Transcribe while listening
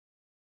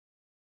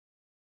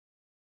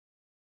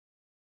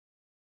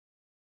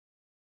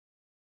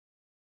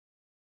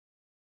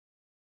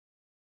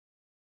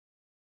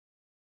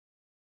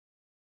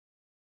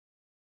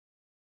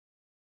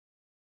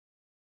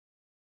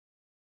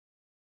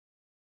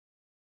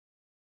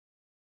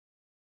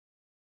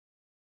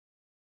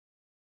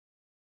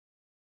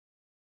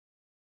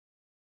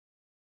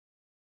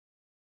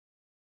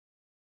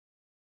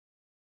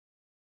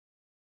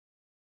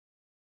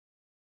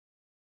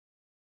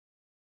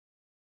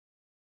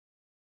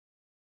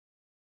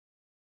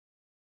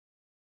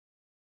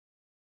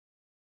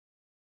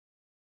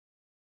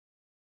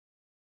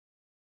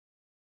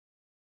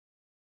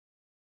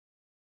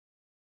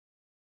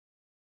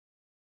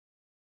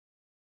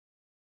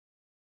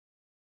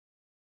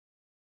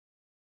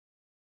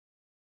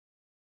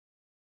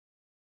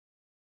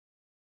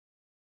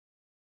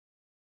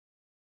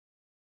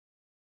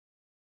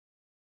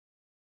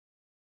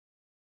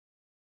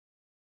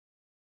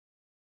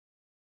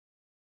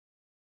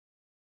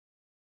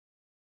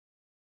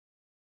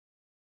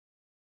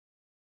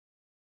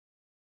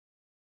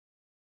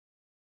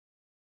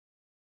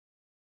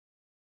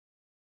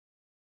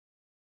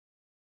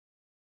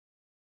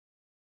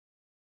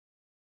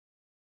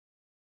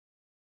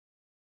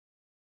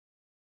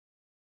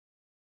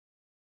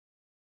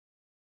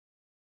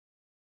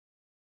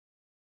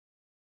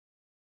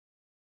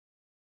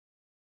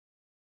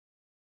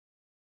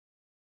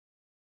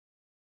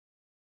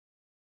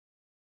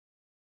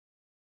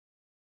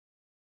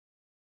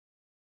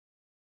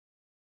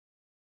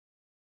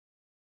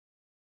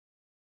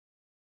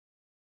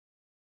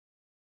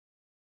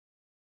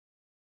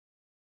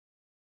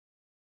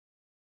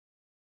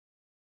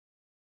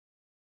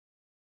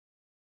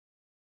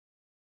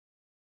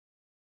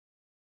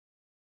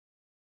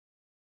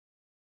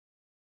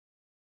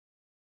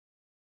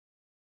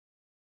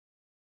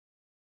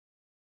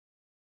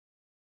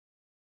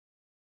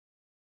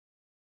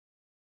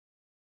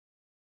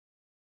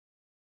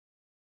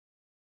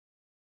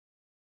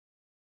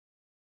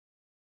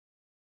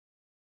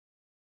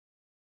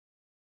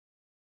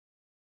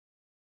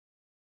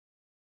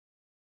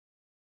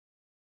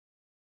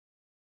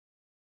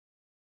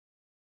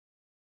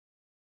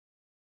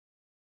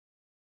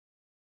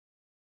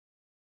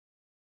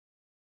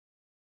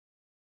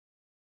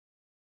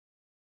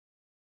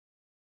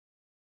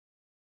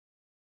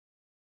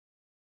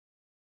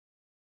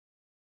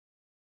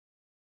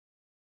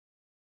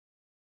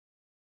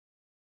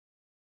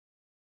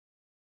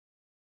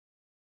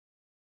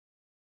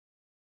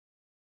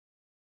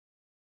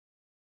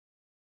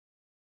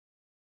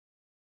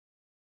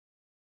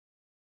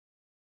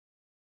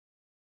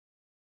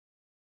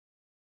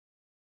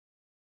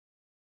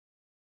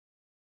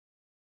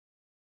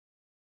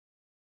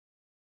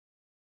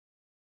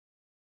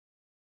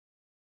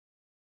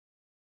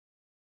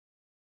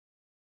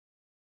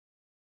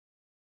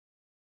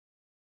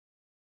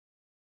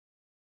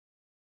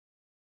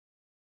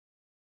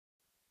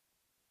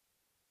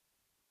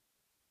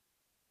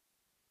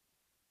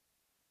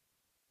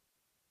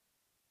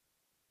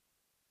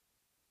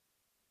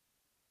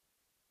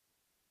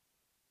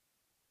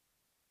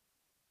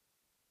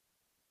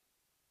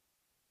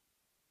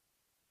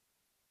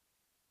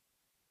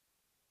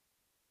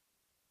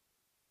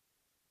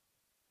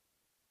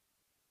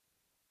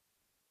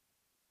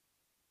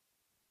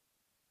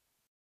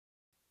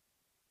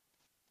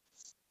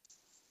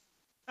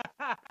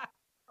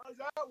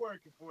that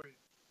working for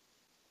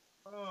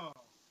you? Oh.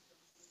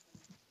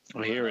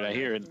 I hear it.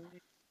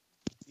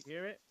 You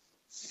hear it?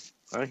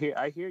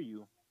 I hear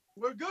you.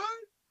 We're good?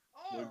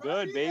 We're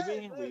good, baby.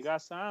 Hey, we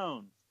got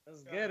sound.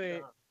 Let's get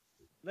it.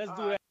 Let's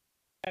do that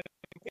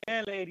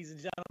again, ladies and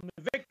gentlemen.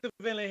 Victor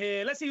Villain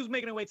here. Let's see who's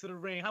making their way to the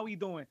ring. How we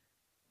doing?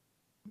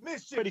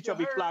 Mischief, Pretty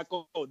chubby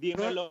flaco.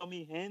 Dímelo,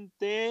 mi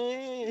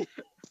gente.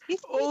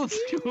 Old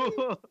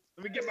school.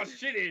 Let me get my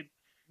shit in.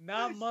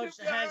 Not much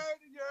you has heard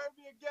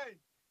me again.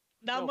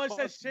 not Yo, much fuck.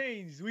 has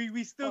changed.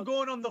 We still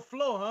going on the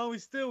flow, huh?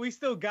 We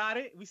still got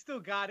it. We still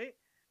got it.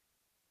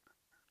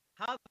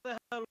 How the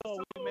hell are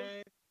we,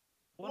 man?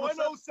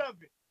 107.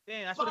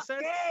 Damn, that's what it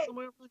says. Fuck it.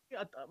 Somewhere around here?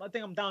 I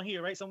think I'm down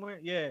here, right? Somewhere.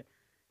 Yeah.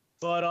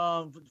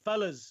 But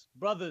fellas,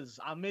 brothers,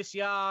 I miss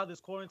y'all. This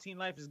quarantine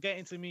life is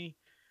getting to me.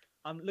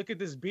 Look at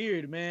this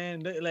beard,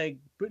 man.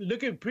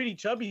 Look at pretty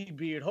chubby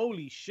beard.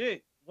 Holy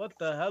shit. What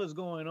the hell is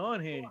going on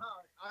here? Wow,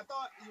 I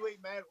thought you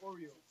ate mad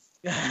Oreos.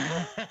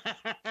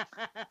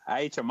 I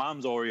ate your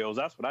mom's Oreos.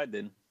 That's what I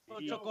did.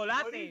 Chocolate. What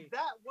does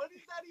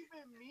that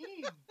even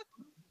mean?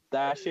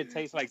 That shit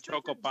tastes like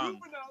Choco Pan.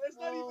 Juvenile. That's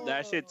not even.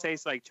 That shit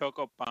tastes like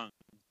Choco Pan.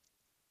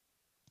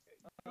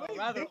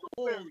 Rather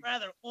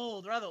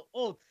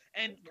old.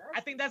 And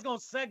I think that's gonna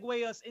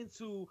segue us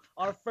into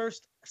our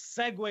first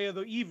segue of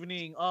the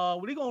evening.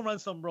 We're gonna run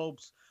some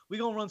ropes. We're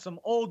gonna run some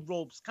old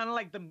ropes, kind of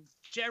like the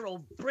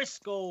Gerald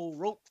Briscoe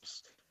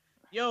ropes.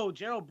 Yo,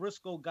 Gerald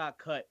Briscoe got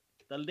cut.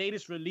 The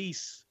latest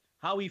release.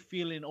 How we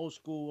feeling, old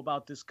school,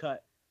 about this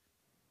cut?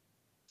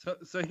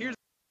 So here's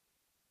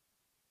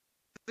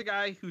the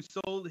guy who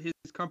sold his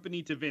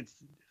company to Vince,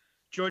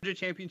 Georgia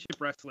Championship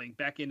Wrestling,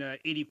 back in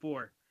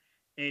 '84.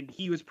 And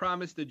he was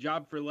promised a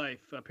job for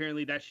life.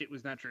 Apparently, that shit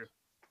was not true.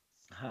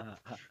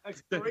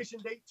 Expiration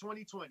date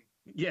 2020.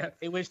 Yeah,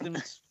 They wished him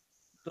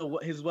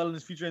his well in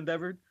his future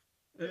endeavored.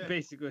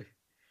 basically.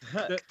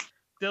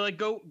 They're like,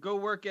 go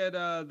work at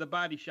the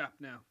body shop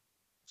now.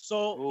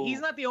 So Ooh.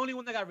 he's not the only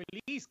one that got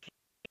released.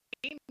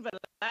 Cain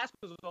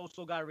Velasquez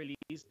also got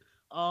released.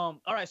 All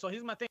right, so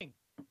here's my thing.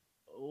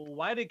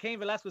 Why did Cain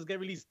Velasquez get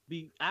released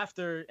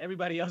after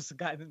everybody else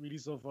gotten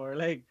released so far?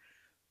 Like,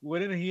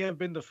 wouldn't he have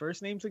been the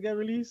first name to get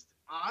released?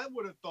 I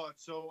would have thought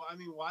so. I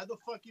mean, why the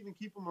fuck even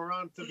keep him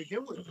around to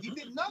begin with? He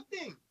did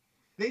nothing.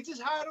 They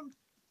just had him,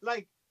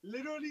 like,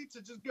 literally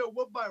to just get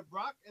whooped by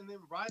Brock and then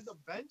ride the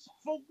bench?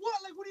 For what?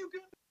 Like, what are you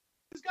giving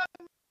this guy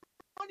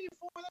money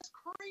for? That's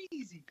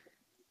crazy.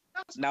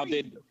 Now,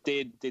 did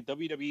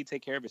WWE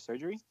take care of his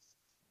surgery?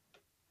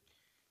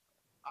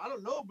 I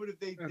don't know, but if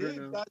they I don't did,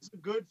 know. that's a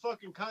good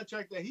fucking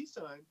contract that he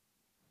signed.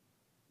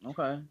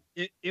 Okay.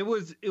 It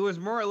was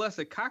more or less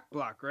a cock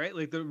block, right?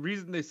 Like the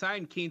reason they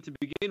signed Kane to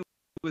begin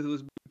with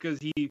was because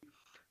he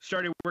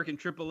started working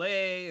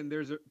AAA, and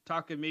there's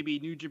talking maybe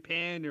New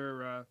Japan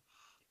or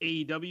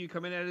AEW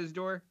coming at his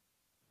door.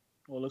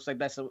 Well, it looks like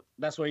that's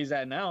where he's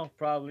at now,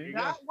 probably.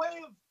 That way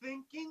of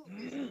thinking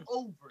is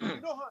over. You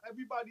know how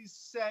everybody's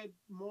said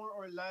more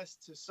or less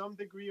to some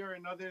degree or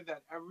another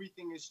that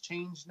everything is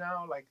changed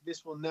now? Like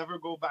this will never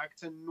go back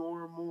to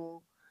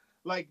normal.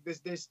 Like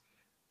this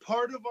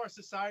part of our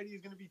society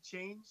is going to be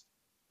changed.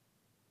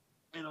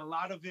 And a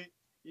lot of it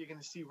you're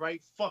going to see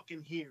right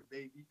fucking here,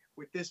 baby,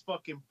 with this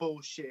fucking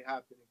bullshit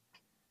happening.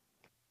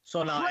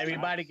 So now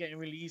everybody getting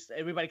released.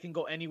 Everybody can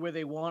go anywhere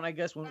they want, I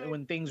guess,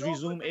 when things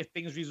resume, if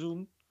things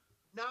resume.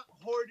 Not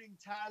hoarding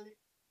talent.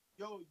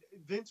 Yo,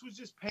 Vince was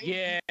just paying.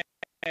 Yeah,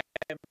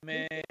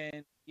 man.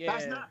 Yeah.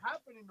 That's not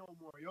happening no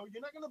more, yo. You're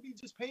not gonna be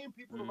just paying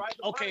people to ride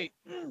the Okay,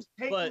 bike.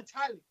 Taking but-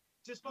 talent,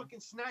 just fucking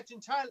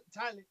snatching talent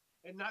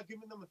and not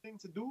giving them a thing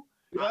to do.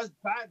 That's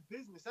bad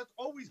business. That's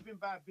always been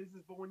bad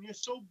business. But when you're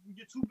too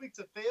big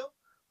to fail,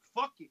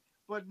 fuck it.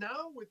 But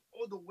now with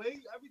all the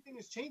way everything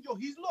has changed, yo,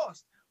 he's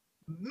lost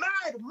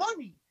mad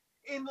money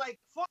in like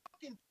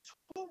fucking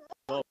 2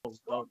 months.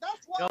 Bro.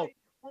 That's why.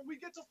 When we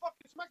get to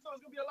fucking SmackDown,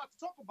 there's gonna be a lot to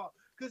talk about.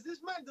 Because this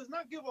man does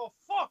not give a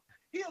fuck.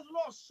 He has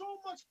lost so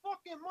much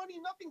fucking money,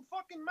 nothing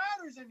fucking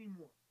matters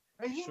anymore.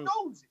 And he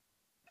knows it.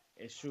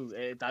 It's true.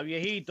 Está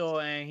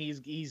viejito, and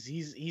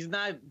he's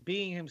not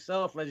being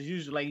himself as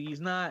usual. Like he's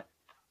not.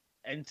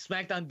 And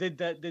SmackDown did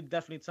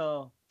definitely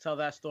tell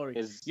that story.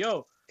 How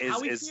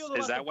we feel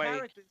about the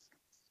characters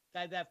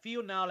that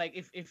feel now? Like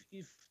if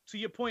to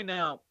your point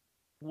now.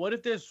 What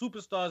if there's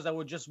superstars that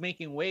were just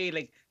making way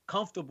like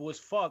comfortable as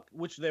fuck,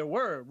 which there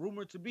were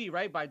rumored to be,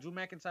 right? By Drew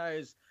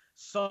McIntyre's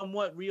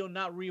somewhat real,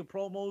 not real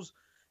promos.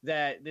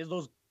 That there's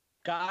those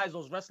guys,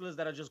 those wrestlers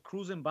that are just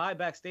cruising by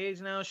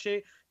backstage now.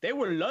 Shit, they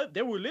were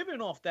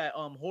living off that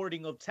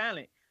hoarding of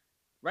talent,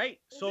 right?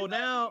 So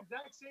now the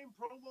exact same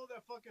promo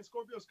that fucking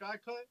Scorpio Sky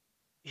cut.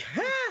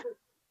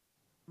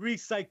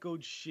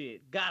 Recycled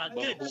shit. Got a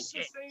good That's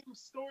shit. the same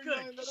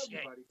storyline that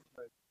everybody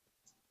cut.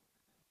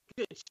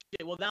 Good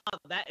shit. Well, now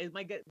it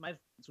might get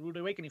it's a rude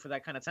awakening for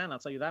that kind of talent. I'll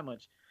tell you that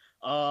much.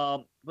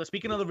 But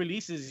speaking of the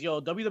releases,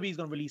 WWE is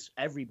gonna release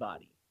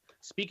everybody.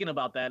 Speaking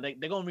about that, like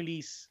they're gonna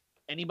release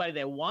anybody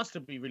that wants to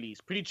be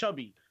released. Pretty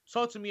chubby.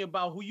 Talk to me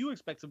about who you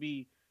expect to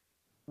be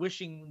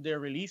wishing their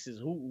releases.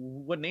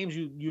 What names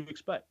you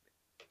expect?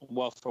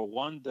 Well, for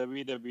one,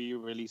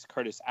 WWE released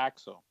Curtis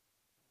Axel.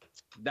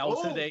 That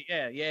was today.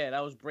 Yeah,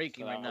 that was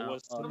breaking right now.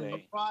 Was today.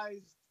 I'm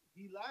surprised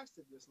he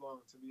lasted this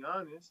long, to be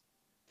honest.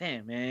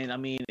 Damn, man. I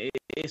mean,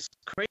 it's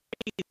crazy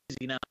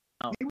now.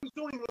 He was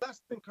doing less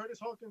than Curtis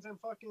Hawkins and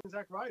fucking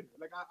Zack Ryder.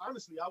 Like,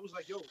 honestly, I was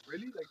like, yo,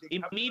 really? Like, they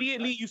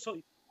immediately you saw,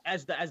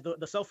 as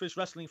the selfish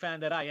wrestling fan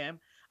that I am,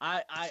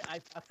 I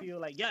feel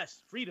like,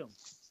 yes, freedom.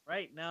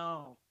 Right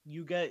now,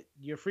 you get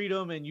your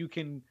freedom and you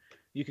can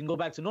go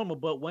back to normal.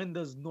 But when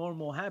does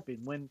normal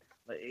happen? When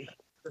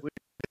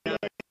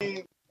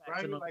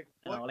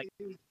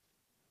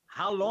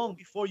how long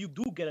before you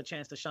do get a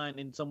chance to shine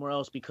in somewhere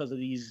else because of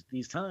these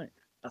times?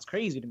 That's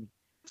crazy to me.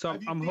 So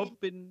I'm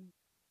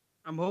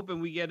hoping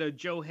we get a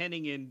Joe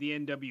Henning in the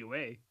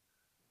NWA.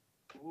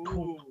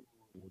 Ooh.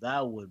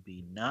 That would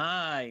be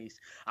nice.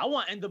 I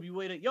want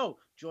NWA to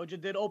Georgia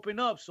did open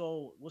up.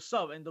 So what's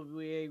up,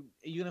 NWA? Are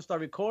you gonna start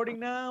recording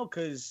now?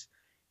 Cause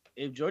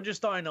if Georgia's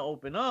starting to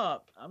open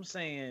up, I'm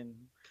saying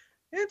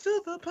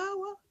into the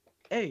power.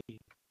 Hey.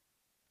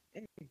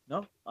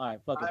 No? All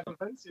right, fuck live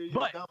events? You're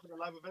down for the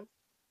live events?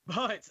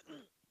 But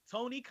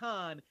Tony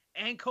Khan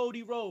and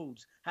Cody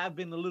Rhodes have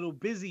been a little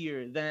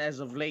busier than as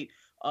of late,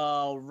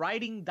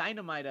 writing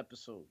Dynamite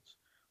episodes.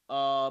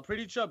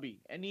 Pretty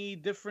chubby. Any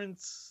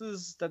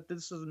differences that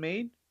this has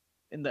made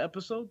in the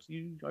episodes?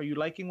 Are you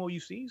liking what you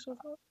see so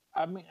far?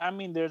 I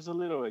mean, there's a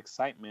little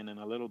excitement and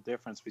a little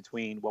difference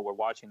between what we're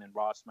watching in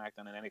Raw,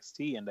 SmackDown, and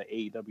NXT and the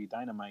AEW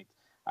Dynamite.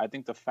 I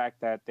think the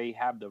fact that they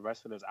have the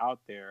wrestlers out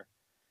there,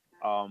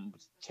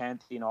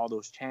 chanting all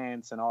those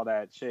chants and all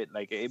that shit,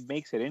 like it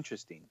makes it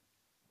interesting.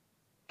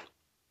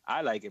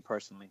 I like it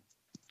personally.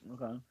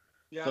 Okay.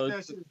 Yeah, so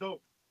that shit is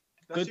dope.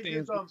 That shit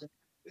gives,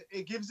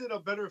 it gives it a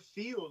better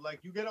feel.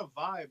 Like you get a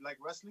vibe. Like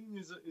wrestling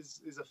is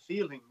a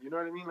feeling. You know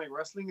what I mean? Like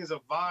wrestling is a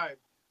vibe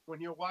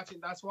when you're watching.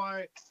 That's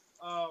why,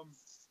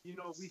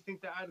 we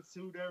think the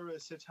Attitude Era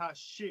is such hot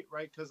shit,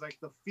 right? Because like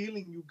the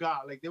feeling you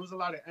got, like there was a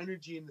lot of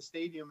energy in the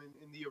stadium and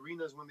in the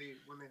arenas when they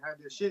had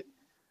their shit.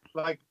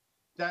 Like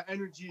that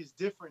energy is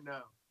different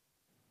now.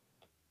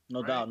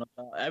 No doubt.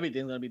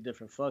 Everything's gonna be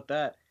different. Fuck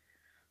that.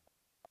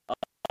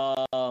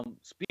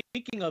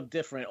 Speaking of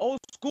different, old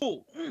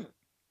school,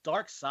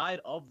 Dark Side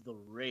of the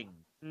Ring.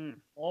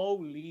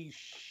 Holy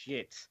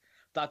shit.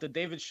 Dr.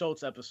 David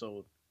Schultz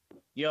episode.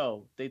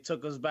 Yo, they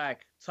took us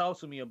back. Talk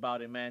to me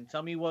about it, man.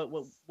 Tell me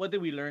what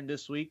did we learn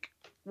this week?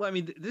 Well, I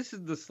mean, this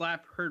is the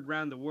slap heard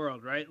around the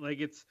world, right? Like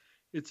it's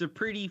a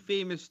pretty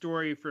famous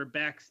story for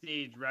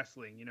backstage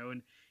wrestling,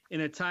 and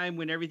in a time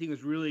when everything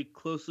was really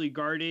closely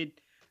guarded,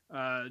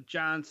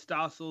 John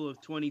Stossel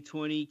of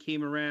 2020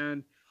 came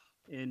around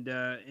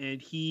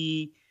and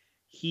he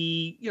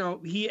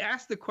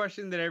asked the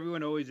question that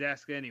everyone always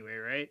asks anyway,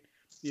 right?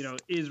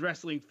 Is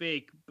wrestling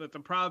fake? But the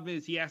problem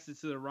is he asked it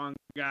to the wrong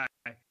guy.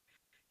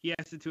 He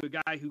asked it to a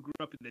guy who grew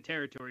up in the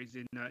territories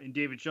in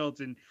David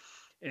Schultz, and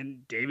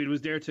David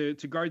was there to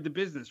guard the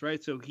business,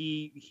 right? So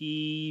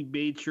he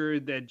made sure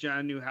that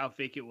John knew how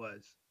fake it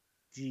was.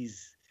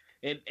 Jeez.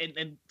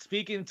 And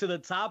speaking to the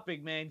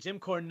topic, man, Jim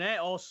Cornette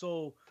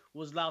also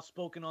was loud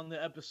spoken on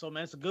the episode,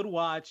 man. It's a good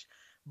watch.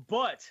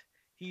 But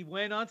he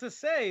went on to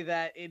say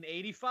that in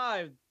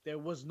 85, there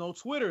was no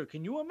Twitter.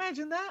 Can you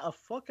imagine that? A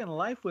fucking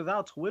life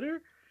without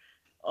Twitter?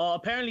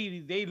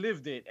 Apparently, they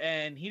lived it.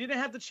 And he didn't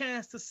have the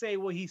chance to say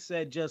what he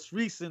said just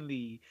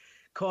recently,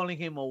 calling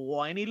him a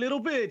whiny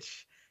little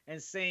bitch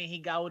and saying he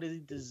got what he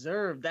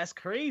deserved. That's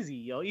crazy,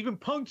 yo. Even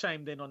Punk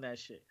chimed in on that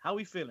shit. How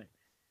we feeling?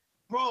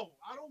 Bro,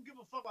 I don't give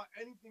a fuck about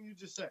anything you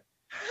just said.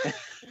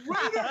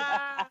 Twitter!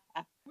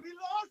 We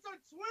lost our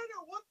Twitter.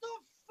 What the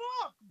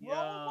fuck, bro?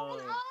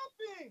 What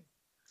happened?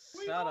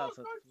 We lost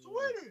our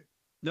Twitter.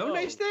 No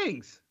nice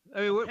things.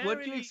 I mean,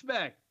 what do you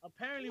expect?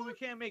 Apparently, we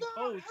can't make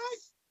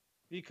posts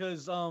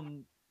because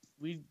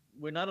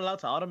we're not allowed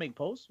to automate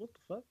posts. What the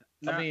fuck?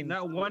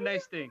 Not one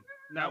nice thing.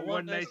 Not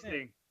one nice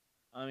thing.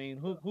 I mean,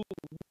 who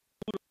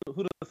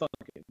the fuck?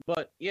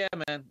 But yeah,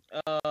 man.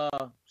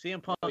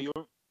 CM Punk.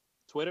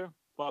 Twitter.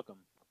 Fuck him.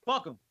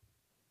 Fuck him.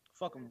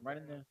 Fuck him. Right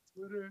in there.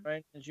 Twitter.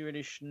 Right as you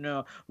already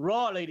know.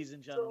 Raw, ladies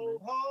and gentlemen.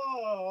 So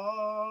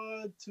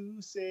hard to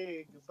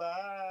say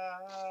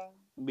goodbye.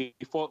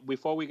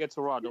 Before we get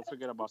to Raw, don't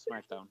forget about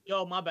SmackDown.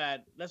 Yo, my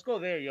bad. Let's go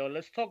there, yo.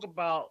 Let's talk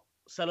about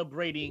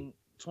celebrating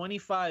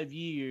 25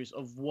 years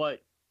of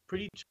what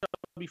Pretty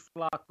Chubby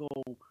Flacco,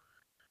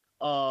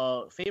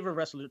 favorite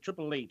wrestler,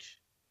 Triple H.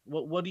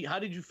 How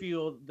did you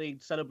feel they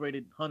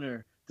celebrated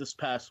Hunter this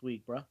past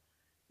week, bro?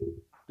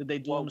 Did they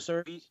do him a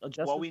service?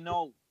 Well, we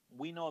know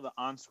the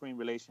on-screen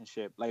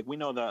relationship. Like we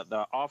know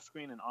the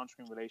off-screen and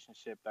on-screen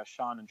relationship that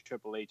Shawn and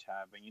Triple H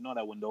have, and you know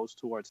that when those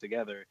two are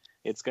together,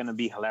 it's gonna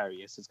be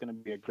hilarious. It's gonna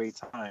be a great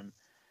time.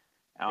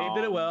 They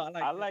did it well.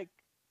 I like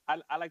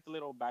the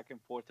little back and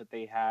forth that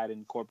they had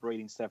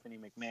incorporating Stephanie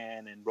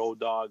McMahon and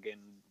Road Dogg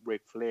and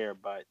Ric Flair,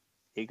 but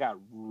it got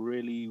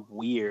really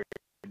weird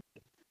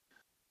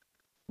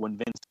when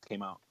Vince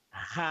came out.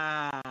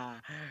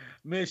 Ha!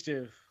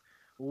 Mischief.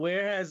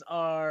 Where has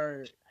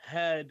our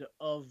head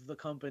of the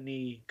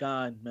company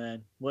gone,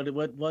 man?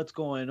 What's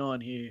going on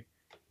here?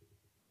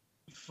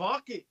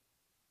 Fuck it.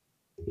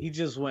 He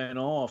just went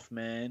off,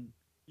 man.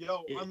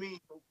 Yo, I mean,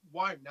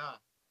 why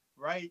not?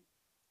 Right?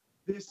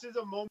 This is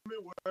a moment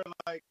where,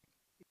 like,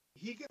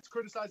 he gets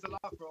criticized a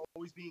lot for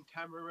always being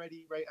camera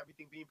ready, right?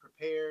 Everything being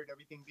prepared,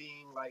 everything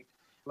being like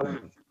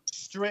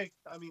strict.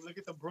 I mean, look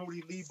at the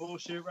Brody Lee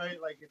bullshit, right?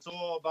 Like, it's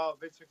all about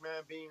Vince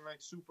McMahon being like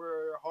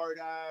super hard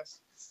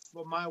ass,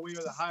 but my way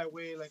or the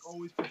highway, like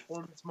always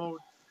performance mode.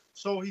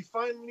 So he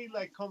finally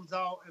like comes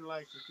out and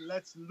like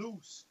lets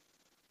loose.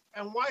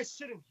 And why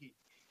shouldn't he?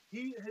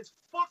 He has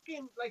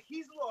fucking like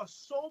he's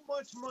lost so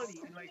much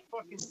money in like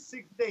fucking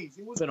 6 days.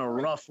 It was been a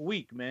rough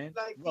week, man.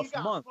 Like rough he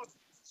got month.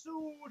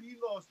 Sued. He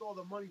lost all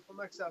the money from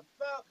XFL.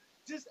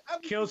 Just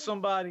everything. Killed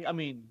somebody. I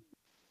mean,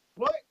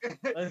 what?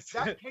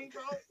 That came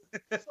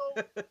out.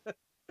 So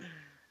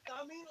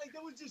I mean, like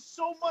there was just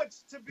so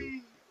much to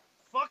be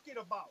fucking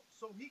about.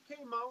 So he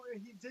came out and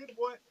he did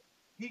what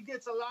he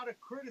gets a lot of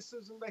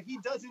criticism that he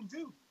doesn't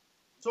do.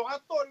 So I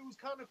thought it was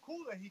kind of cool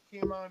that he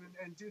came on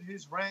and did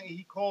his rant.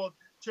 He called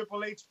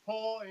Triple H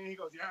Paul, and he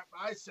goes, "Yeah,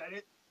 I said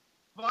it.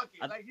 Fuck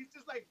it." Like he's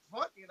just like,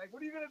 "Fuck it." Like,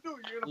 what are you gonna do?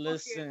 You're gonna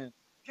listen.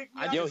 Kick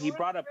me out? Yo, he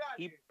brought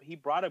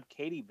up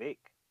Katie Vick.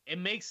 It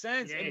makes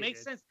sense. Yeah, it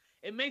makes sense.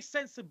 It makes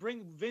sense to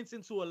bring Vince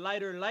into a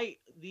lighter light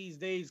these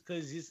days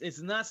because it's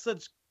not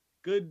such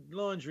good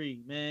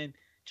laundry, man.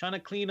 Trying to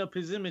clean up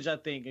his image, I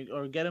think,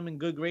 or get him in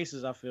good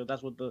graces. I feel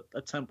that's what the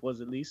attempt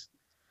was, at least.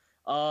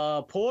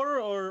 Poor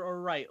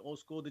or right, old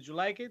school? Did you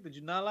like it? Did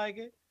you not like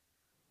it?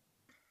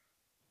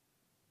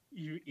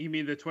 You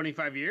mean the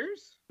 25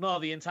 years? No,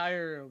 the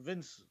entire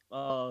Vince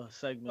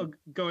segment.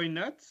 Going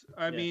nuts?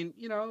 I mean,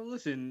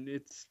 listen,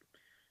 it's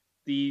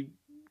the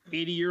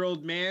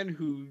 80-year-old man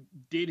who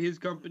did his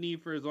company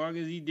for as long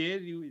as he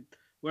did.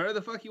 Whatever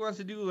the fuck he wants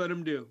to do, let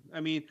him do. I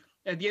mean,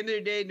 at the end of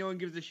the day, no one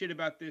gives a shit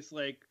about this,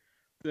 like,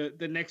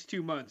 the next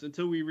 2 months.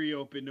 Until we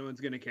reopen, no one's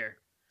going to care.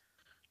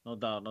 No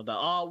doubt.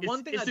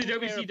 It's the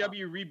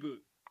WCW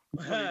reboot.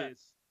 That's what it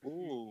is.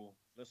 Ooh.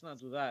 Let's not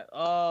do that.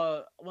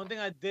 One thing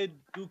I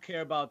do care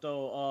about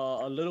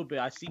though, a little bit,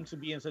 I seem to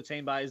be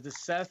entertained by, is the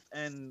Seth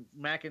and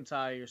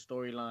McIntyre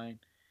storyline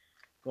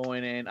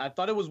going in. I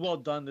thought it was well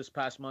done this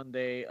past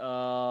Monday.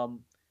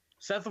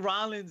 Seth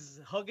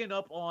Rollins hugging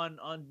up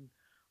on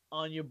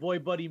your boy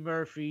Buddy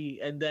Murphy,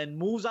 and then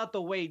moves out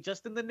the way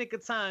just in the nick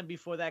of time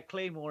before that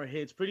Claymore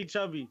hits. Pretty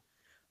chubby.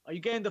 Are you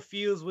getting the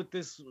feels with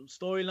this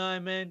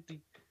storyline, man?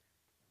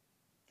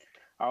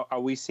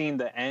 Are we seeing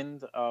the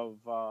end of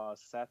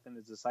Seth and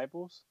his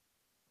disciples?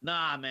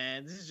 Nah,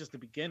 man. This is just the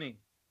beginning.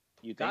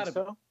 You think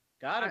so?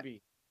 Gotta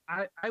be.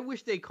 I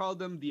wish they called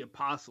them the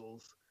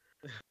apostles.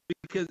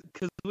 because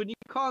when you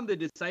call them the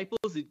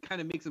disciples, it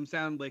kind of makes them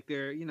sound like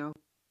they're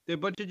a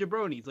bunch of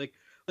jabronis. Like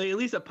at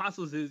least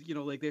apostles is,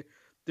 like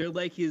they're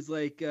like his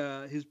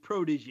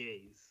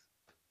proteges.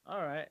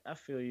 All right, I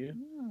feel you.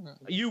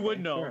 You would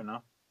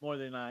know more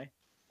than I.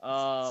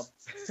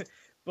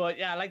 But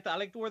yeah, I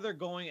like where they're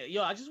going.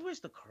 Yo, I just wish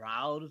the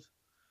crowd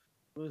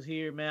was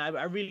here, man.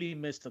 I really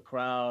miss the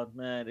crowd,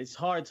 man. It's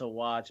hard to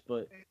watch,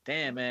 but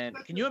damn, man.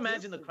 Can you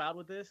imagine the crowd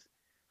with this?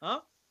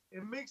 Huh?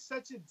 It makes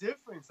such a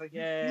difference. Like,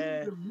 yeah.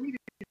 You feel it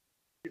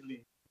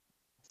immediately.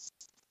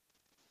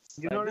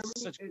 You know what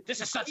I mean? This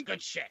is such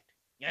good shit.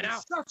 You know?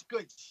 It's such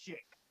good shit.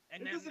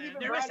 And it doesn't even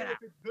matter if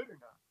it's good or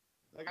not.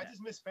 Like, I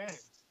just miss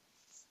fans.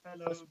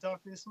 Hello,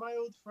 darkness, my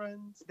old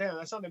friends. Damn,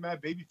 that sounded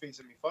mad babyface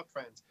of me. Fuck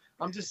friends.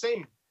 I'm just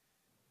saying.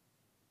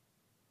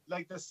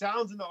 Like, the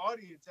sounds in the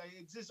audience,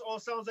 it just all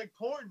sounds like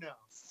porn now.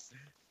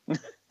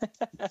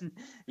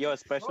 Yo,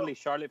 especially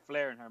Charlotte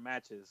Flair in her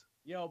matches.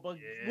 Yo, but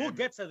we'll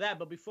get to that.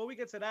 But before we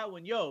get to that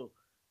one,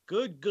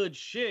 good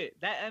shit.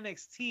 That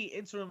NXT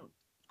interim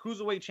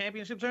Cruiserweight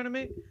Championship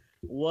tournament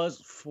was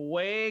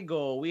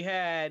fuego. We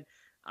had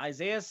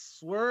Isaiah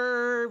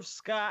Swerve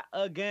Scott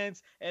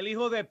against El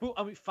Hijo de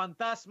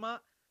Fantasma.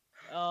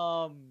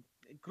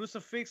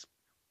 Crucifix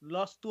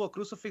lost to a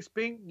Crucifix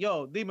Ping.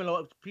 Yo,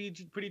 dímelo,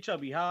 pretty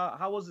chubby.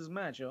 How was this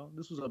match, yo?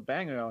 This was a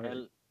banger out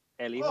here.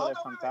 El Hijo de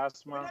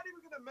Fantasma. We're not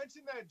even gonna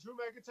mention that Drew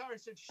McIntyre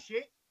said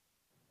shit.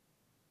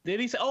 Did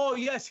he say? Oh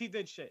yes, he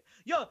did shit.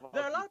 Yo,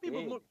 there are a lot of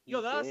people. There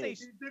are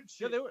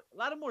a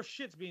lot of more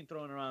shits being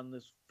thrown around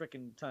this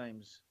freaking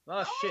times. A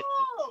lot of shit.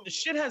 The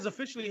shit has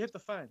officially hit the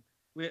fan.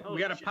 We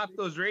gotta pop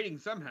those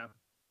ratings somehow.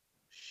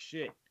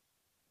 Shit.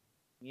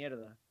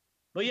 Mierda.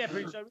 But yeah,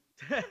 pretty sure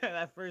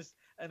that first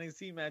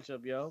NXT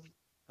matchup, yo.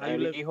 El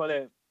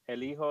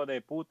hijo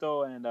de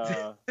puto and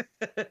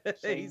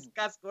he's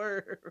Scott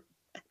Swerve.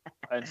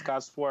 And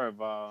Scott Swerve.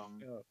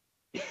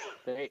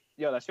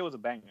 That shit was a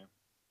banger.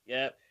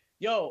 Yeah.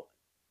 Yo,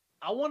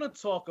 I want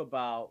to talk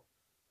about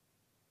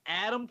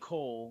Adam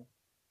Cole,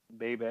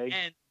 baby,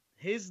 and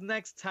his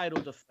next title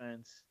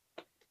defense.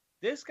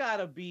 This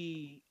gotta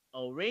be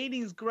a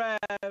ratings grab,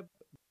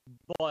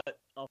 but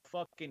a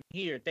fucking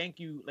here. Thank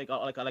you, like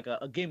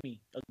a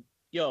gimme.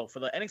 Yo, for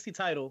the NXT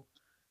title,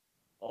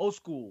 old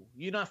school.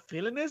 You not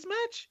feeling this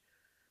match?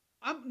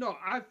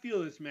 I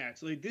feel this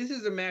match. Like, this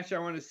is a match I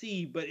want to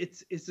see, but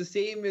it's the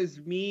same as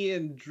me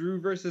and Drew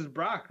versus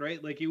Brock,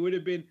 right? Like, it would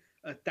have been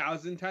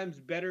 1,000 times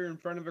better in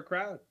front of a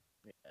crowd.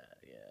 Yeah,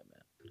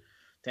 man.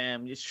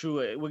 Damn, it's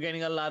true. We're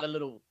getting a lot of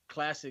little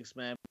classics,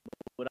 man.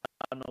 Without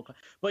no,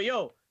 but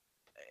yo,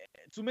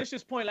 to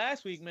Mish's point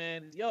last week,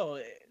 man, yo,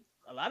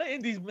 a lot of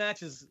indies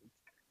matches,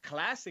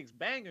 classics,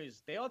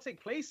 bangers, they all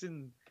take place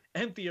in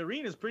empty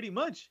arenas, pretty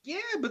much. Yeah,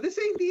 but this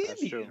ain't the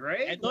Indies,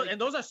 right?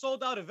 And those are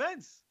sold out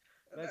events.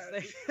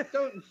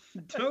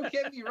 Don't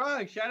get me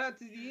wrong. Shout out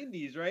to the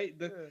Indies, right?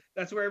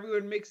 That's where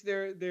everyone makes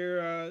their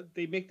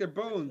they make their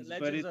bones. The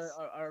legends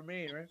are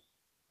made, right?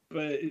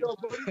 But if you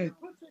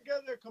put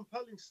together a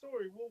compelling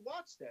story, we'll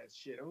watch that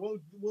shit and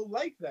we'll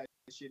like that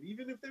shit,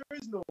 even if there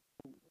is no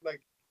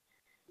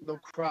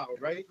crowd,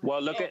 right?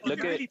 Well, look at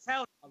really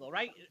tell though,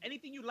 right?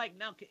 Anything you like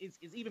now is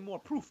even more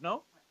proof,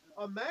 no?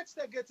 A match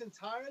that gets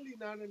entirely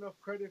not enough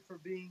credit for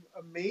being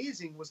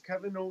amazing was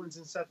Kevin Owens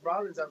and Seth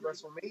Rollins at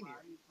WrestleMania,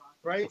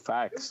 right?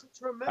 Facts. It was a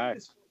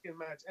tremendous fucking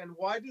match, and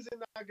why does it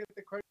not get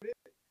the credit?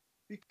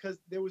 Because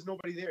there was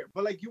nobody there.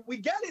 But like we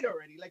get it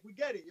already. Like we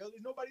get it. Yo,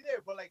 there's nobody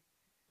there. But like,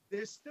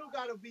 there's still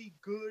got to be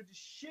good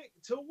shit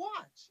to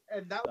watch,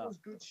 and that was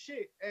good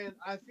shit. And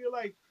I feel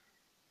like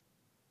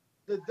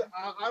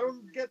I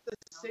don't get the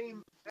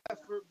same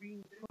effort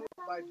being put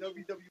by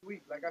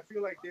WWE. Like I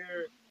feel like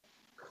they're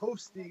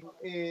coasting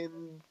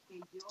in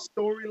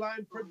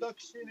storyline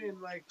production and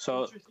like.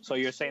 So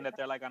you're saying that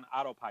they're like on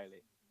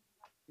autopilot?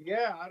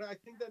 Yeah, I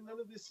think that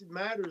none of this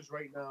matters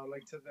right now.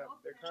 Like to them,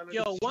 they're kind of.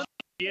 Yo, one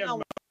thing I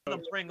want to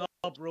bring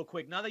up real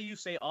quick. Now that you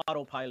say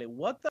autopilot,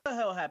 what the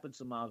hell happened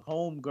to my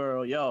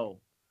homegirl, yo,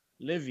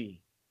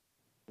 Livy?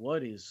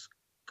 What is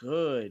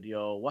good,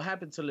 yo? What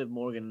happened to Liv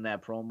Morgan in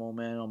that promo,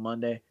 man, on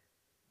Monday?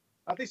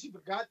 I think she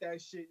forgot that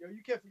shit, yo.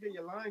 You can't forget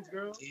your lines,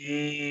 girl.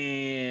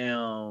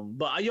 Damn.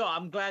 But yo,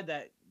 I'm glad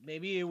that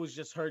maybe it was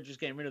just her just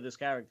getting rid of this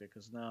character,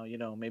 because now, you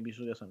know, maybe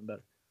she'll get something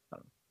better. I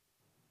don't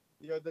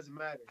know. Yo, it doesn't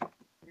matter.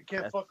 You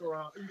can't fuck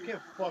around. You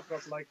can't fuck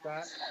up like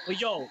that. But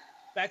yo,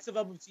 back to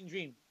Velveteen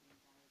Dream.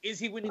 Is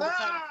he winning the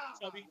title,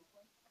 Chubby?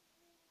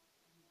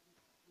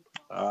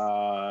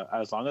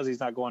 As long as he's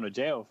not going to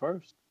jail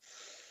first.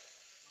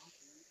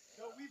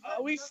 Yo,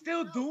 Are we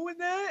still doing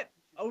that?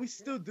 Are we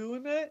still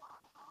doing that?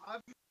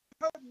 I've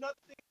heard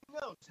nothing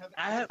else.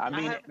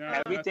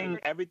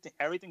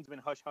 Everything's been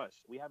hush hush.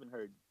 We haven't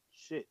heard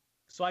shit.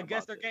 So I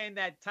guess they're getting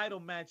that title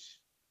match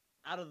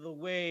out of the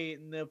way,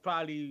 and they'll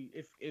probably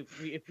if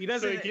he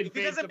doesn't make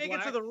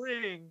it to the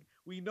ring,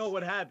 we know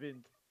what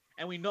happened,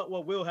 and we know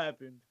what will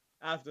happen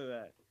after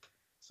that.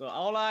 So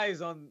all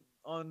eyes on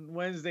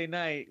Wednesday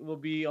night will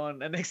be on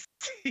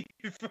NXT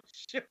for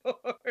sure.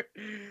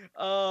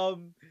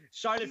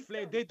 Charlotte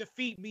Flair did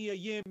defeat Mia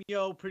Yim,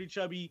 yo, Pretty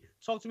Chubby.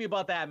 Talk to me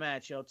about that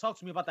match, yo. Talk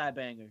to me about that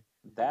banger.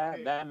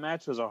 That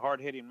match was a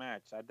hard-hitting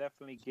match. I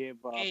definitely give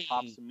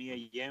props to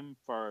Mia Yim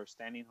for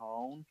standing her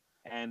own.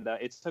 And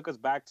it took us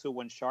back to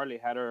when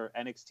Charlotte had her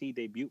NXT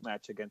debut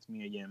match against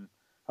Mia Yim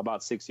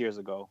about 6 years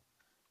ago.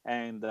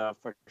 And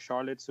for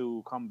Charlotte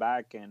to come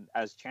back and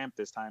as champ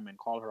this time and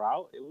call her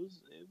out, it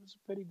was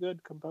a pretty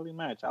good, compelling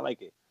match. I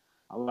like it.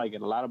 A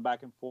lot of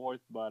back and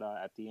forth, but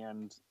at the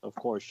end, of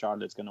course,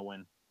 Charlotte's gonna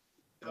win.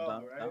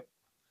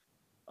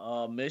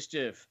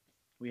 Mischief.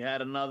 We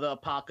had another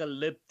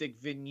apocalyptic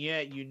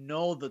vignette. You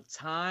know the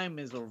time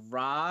has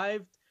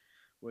arrived.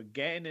 We're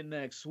getting it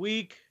next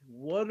week.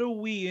 What are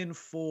we in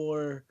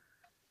for?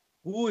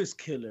 Who is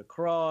Killer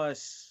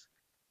Kross?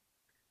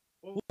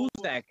 Who's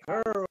that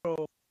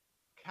girl?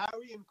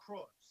 Karrion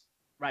Kross.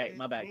 Right,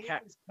 my bad.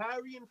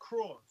 Karrion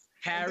Kross.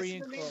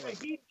 Karrion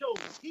Kross.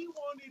 He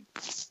wanted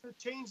to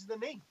change the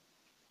name.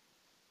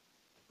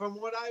 From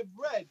what I've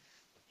read,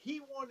 he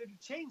wanted to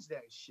change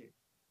that shit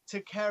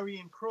to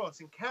Karrion Kross.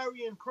 And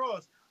Karrion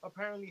Kross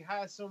apparently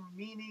has some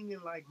meaning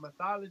in like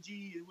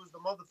mythology. It was the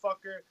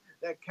motherfucker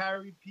that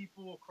carried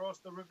people across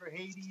the river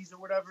Hades or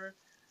whatever.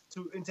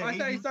 Into I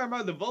thought he was talking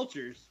about the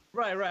vultures.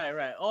 Right.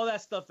 All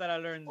that stuff that I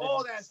learned.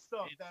 All that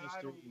stuff that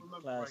I don't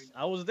remember class. right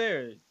now. I was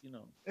there, you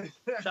know.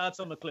 Shout out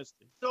to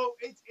McClister. So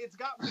it's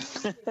got me.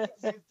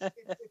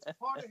 It's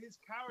part of his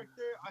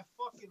character. I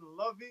fucking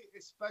love it,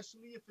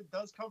 especially if it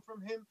does come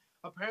from him.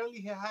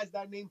 Apparently, he has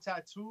that name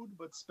tattooed,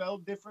 but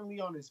spelled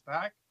differently on his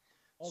back.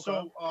 Okay.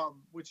 So,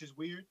 which is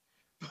weird.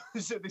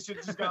 So they should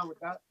have just gone with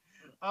that.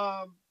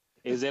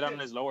 Is it on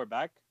his lower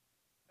back?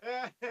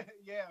 Yeah.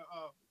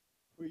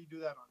 Where you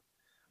do that on?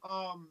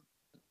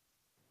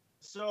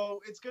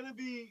 So it's gonna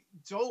be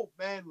dope,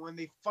 man, when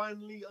they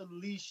finally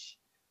unleash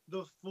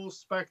the full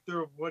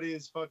specter of what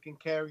is fucking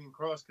Karrion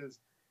Kross, because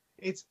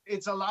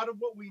it's a lot of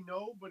what we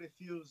know, but it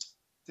feels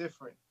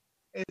different.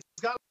 It's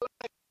got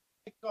like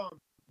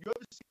you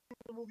ever seen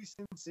the movie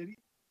Sin City?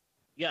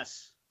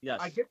 Yes.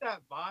 I get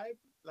that vibe.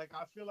 Like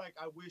I feel like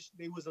I wish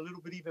they was a little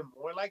bit even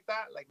more like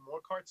that, like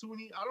more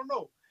cartoony. I don't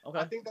know. Okay.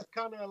 I think that's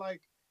kind of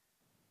like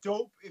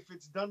dope if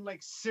it's done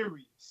like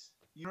serious.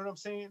 You know what I'm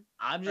saying?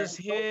 I'm just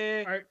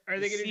here. Are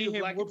they going to do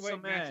black and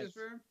white matches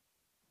for him?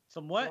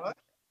 Some what? Are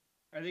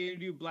they going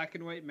to do black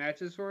and white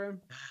matches for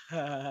him?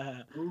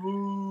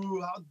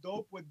 Ooh, how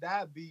dope would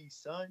that be,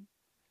 son?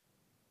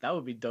 That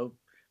would be dope.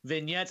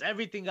 Vignettes.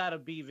 Everything got to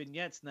be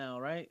vignettes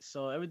now, right?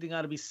 So everything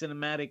got to be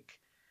cinematic.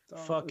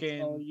 It's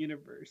all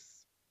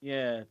universe.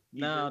 Yeah.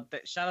 No,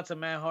 shout out to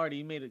Matt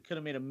Hardy. He could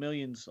have made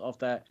millions off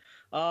that.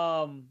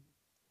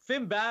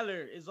 Finn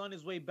Balor is on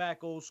his way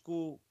back, old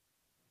school.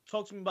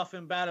 Talk to me about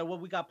Finn Balor. What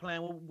we got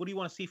planned? What do you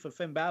want to see for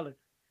Finn Balor?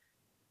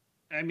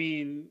 I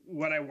mean,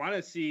 what I want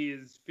to see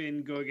is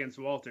Finn go against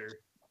Walter.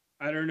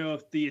 I don't know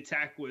if the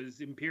attack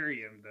was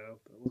Imperium, though,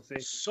 but we'll see.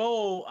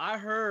 So I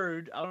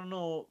heard, I don't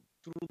know,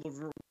 through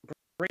the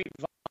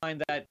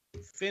grapevine that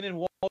Finn and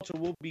Walter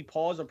will be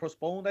paused or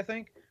postponed, I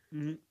think.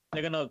 Mm-hmm.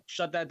 They're going to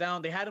shut that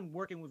down. They had him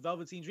working with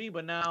Velveteen Dream,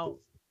 but now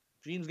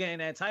Dream's getting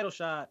that title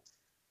shot.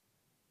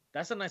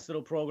 That's a nice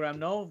little program,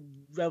 no?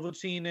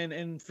 Velveteen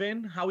and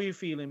Finn, how are you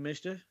feeling,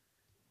 mister?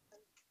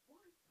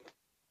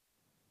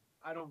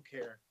 I don't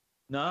care.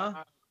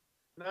 Nah?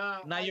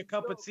 Not your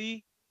cup of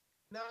tea?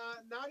 Nah,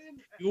 not in.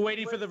 You're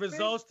waiting for the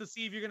results to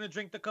see if you're going to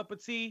drink the cup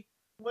of tea?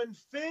 When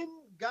Finn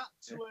got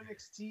to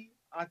NXT,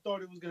 I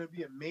thought it was going to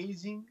be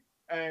amazing.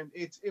 And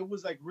it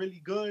was like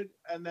really good.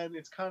 And then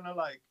it's kind of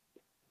like,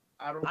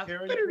 I don't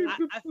care anymore.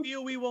 I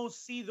feel we won't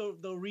see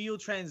the real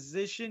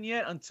transition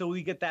yet until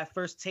we get that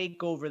first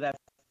takeover that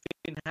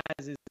Finn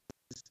has his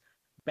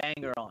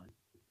banger on.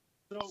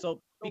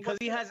 So because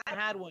he hasn't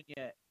had one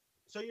yet.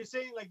 So you're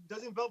saying, like,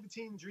 doesn't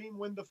Velveteen Dream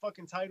win the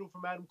fucking title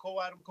from Adam Cole?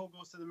 Adam Cole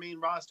goes to the main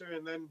roster,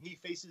 and then he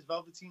faces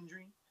Velveteen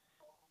Dream?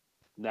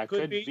 That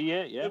could be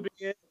it, yeah.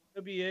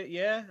 Could be it,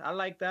 yeah. I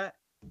like that.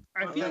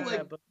 I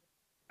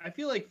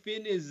feel like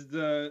Finn is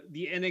the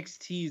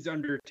NXT's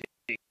Undertaker.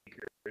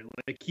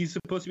 Like, he's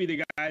supposed to be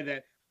the guy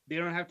that they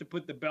don't have to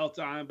put the belt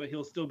on, but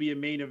he'll still be a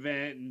main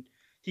event, and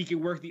he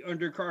can work the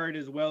undercard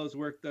as well as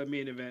work the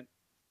main event.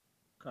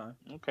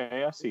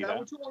 Okay, I see that.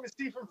 What you want to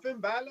see from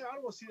Finn Balor? I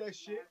don't want to see that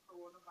shit.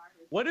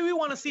 What do we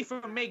want to see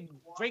from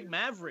Drake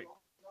Maverick?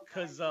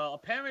 Because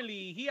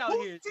apparently he out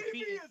here.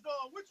 TV is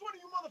on? Which one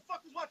of you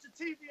motherfuckers watching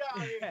TV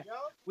out here, yo?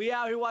 We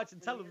out here watching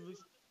television.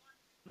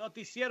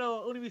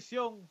 Noticiero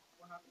Univision.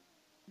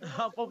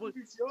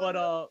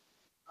 But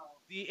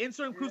the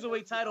interim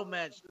cruiserweight title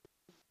match.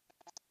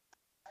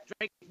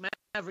 Drake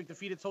Maverick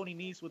defeated Tony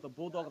Nese with a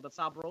bulldog at the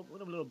top rope.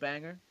 What a little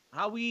banger.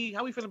 How we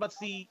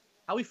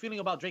feeling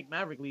about Drake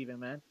Maverick leaving,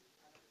 man?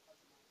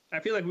 I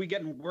feel like we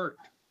getting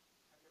worked.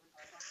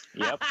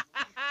 Yep.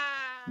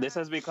 This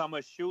has become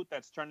a shoot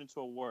that's turned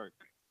into a work,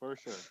 for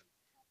sure.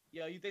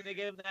 Yo, you think they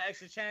gave him that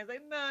extra chance?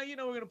 Like, nah, we're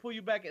going to pull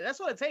you back in. That's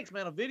what it takes,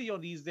 man. A video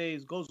these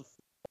days goes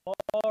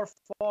far,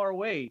 far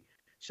away.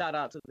 Shout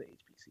out to the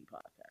HPC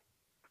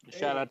podcast.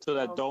 Shout out to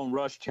that Don't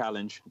Rush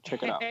challenge.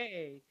 Check it out.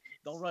 Hey,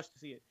 don't rush to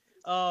see it.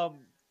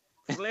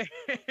 Flair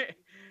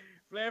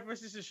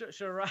versus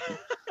Shirai.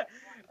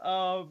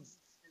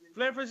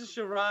 Flair versus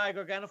Shirai,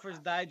 Gargano versus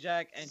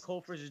Dijak, and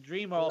Cole versus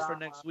Dream are all for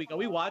next week. Are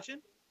we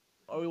watching?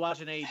 Or are we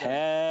watching AEW?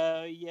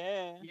 Hell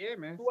yeah. Yeah,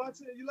 man. You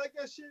watching it? You like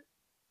that shit?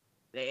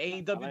 The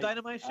AEW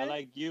Dynamite shit? I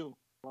like you.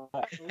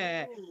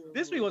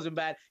 This week wasn't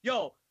bad.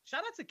 Yo,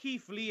 shout out to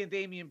Keith Lee and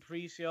Damian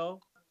Priest, yo.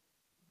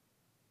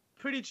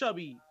 Pretty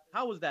chubby.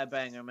 How was that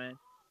banger, man?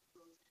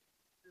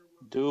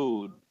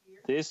 Dude,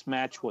 this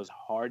match was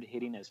hard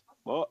hitting as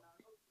fuck.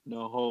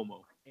 No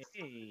homo.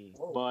 Hey.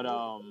 But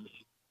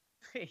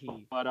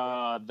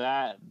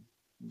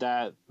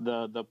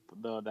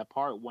that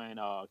part when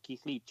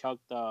Keith Lee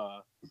chucked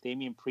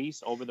Damian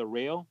Priest over the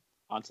rail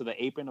onto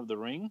the apron of the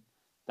ring,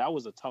 that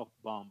was a tough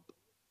bump.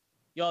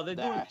 Yo, they're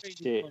doing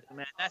crazy stuff,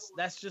 man.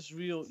 That's just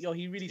real. Yo,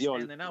 he really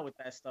standing out with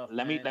that stuff.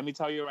 Let me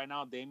tell you right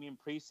now, Damian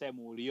Priest se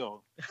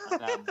murió.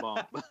 That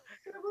bump.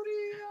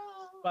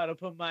 About to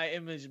put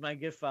my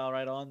GIF file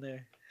right on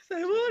there. Se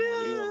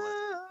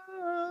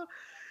murió.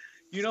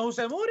 You know who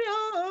se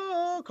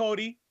murió?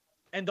 Cody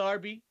and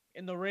Darby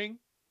in the ring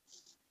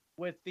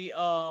with the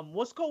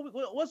what's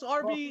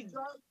RB?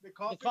 The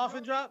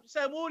coffin drop.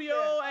 Se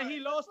murió, and he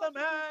lost the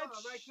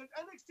match. Right?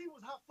 NXT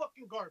was hot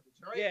fucking garbage,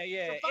 right?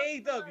 Yeah. So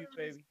AEW,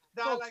 baby.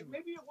 That, like,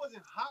 maybe it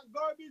wasn't hot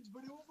garbage,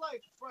 but it was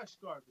like fresh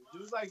garbage.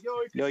 It was like,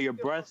 yo, your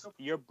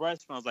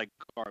breath smells like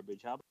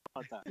garbage. How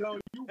about that? Yo,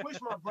 you wish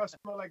my breath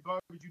smelled like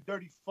garbage, you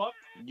dirty fuck.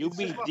 You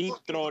be deep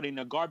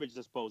throating a garbage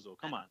disposal.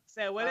 Come on.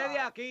 Se huele de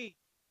aquí.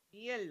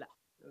 Mierda.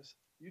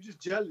 You just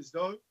jealous,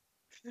 dog.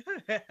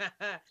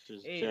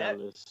 Just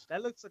jealous.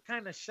 That looks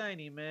kind of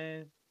shiny,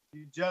 man.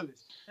 You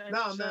jealous?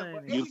 Nah, man.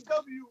 But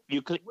AEW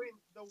win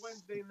the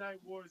Wednesday Night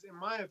Wars, in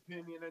my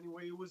opinion.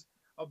 Anyway, it was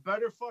a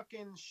better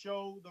fucking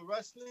show. The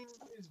wrestling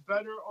is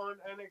better on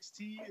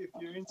NXT if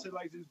you're into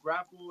like this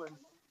grapple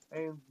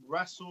and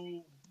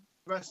wrestling,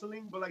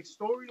 but like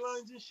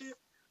storylines and shit,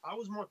 I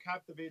was more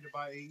captivated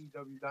by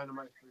AEW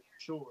Dynamite for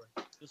sure.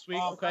 This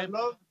week, okay.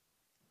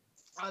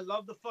 I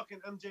love the fucking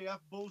MJF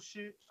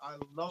bullshit. I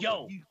love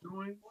what he's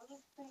doing.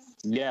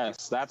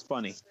 Yes, that's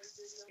funny.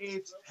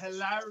 It's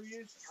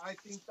hilarious. I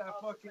think that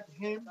fucking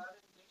him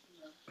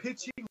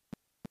pitching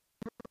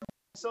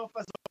himself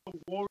as a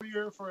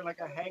warrior for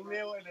like a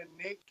hangnail and a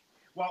Nick,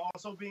 while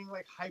also being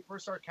like hyper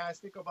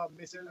sarcastic about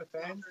missing the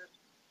fans.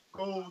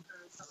 Gold.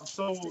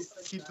 So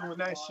keep doing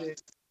that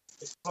shit.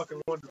 It's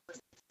fucking wonderful.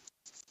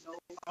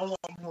 I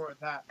want more of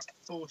that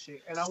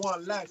bullshit, and I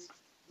want less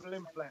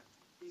flim flam.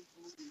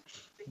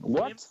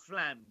 What?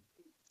 Flim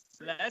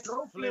flam. Less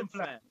flim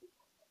flam.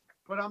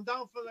 But I'm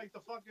down for like the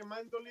fucking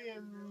Mandoli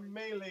and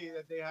Melee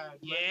that they had.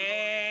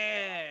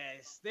 Yeah,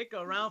 stick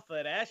around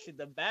for that shit.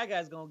 The bad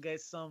guy's gonna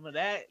get some of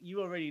that.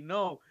 You already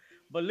know.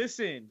 But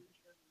listen,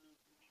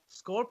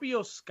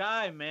 Scorpio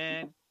Sky,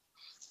 man.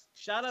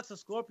 Shout out to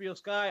Scorpio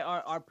Sky.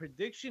 Our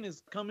prediction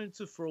is coming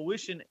to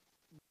fruition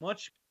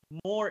much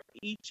more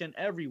each and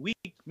every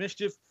week.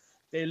 Mischief.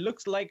 It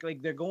looks like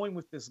they're going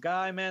with this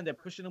guy, man. They're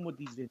pushing him with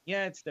these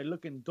vignettes. They're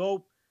looking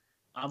dope.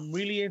 I'm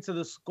really into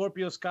the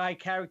Scorpio Sky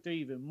character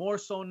even more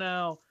so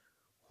now.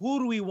 Who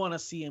do we want to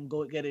see him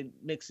go get it,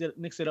 mix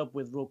it up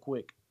with real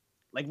quick,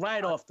 like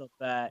right off the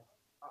bat?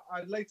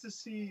 I'd like to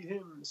see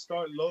him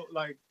start low,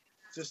 like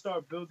just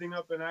start building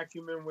up an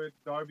acumen with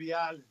Darby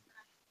Allin.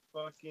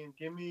 Fucking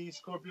give me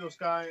Scorpio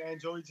Sky and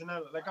Joey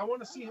Janela. Like I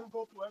want to see him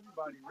go through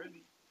everybody.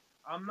 Really,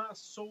 I'm not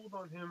sold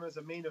on him as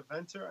a main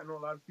eventer. I know a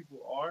lot of people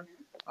are.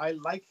 I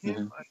like him.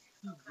 Mm-hmm. I think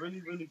he's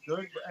really, really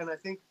good. And I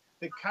think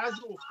the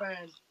casual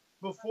fan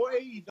before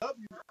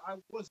AEW, I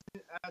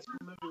wasn't as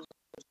familiar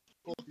with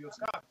Scorpio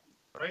Sky,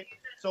 right?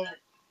 So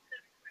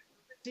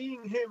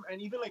seeing him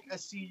and even like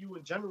SCU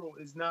in general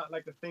is not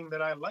like a thing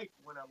that I like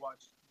when I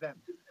watch them.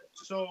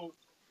 So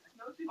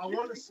I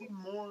want to see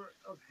more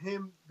of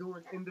him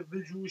doing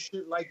individual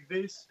shit like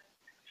this,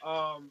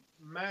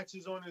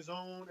 matches on his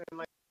own, and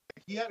like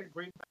he had a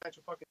great match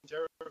with fucking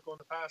Jericho in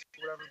the past,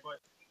 or whatever. But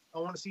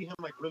I want to see him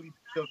like really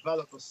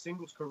develop a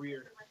singles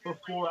career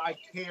before I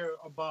care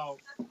about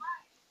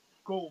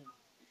gold.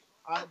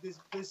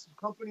 This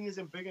company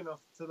isn't big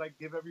enough to like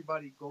give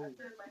everybody gold.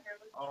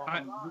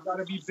 You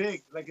gotta be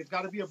big. Like it's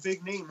gotta be a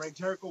big name, right?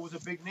 Jericho was a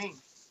big name.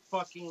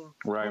 Fucking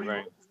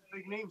right.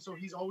 Big name, so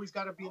he's always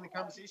got to be in the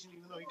conversation,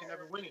 even though he can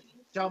never win it.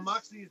 John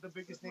Moxley is the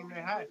biggest name they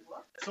had.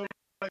 So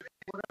like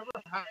whatever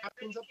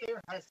happens up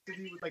there has to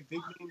be with like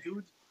big name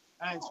dudes.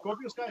 And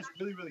Scorpio Sky is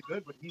really, really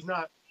good, but he's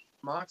not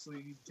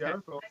Moxley. He's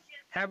Jericho.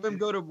 Have him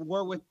go to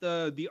war with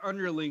the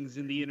underlings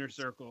in the inner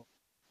circle.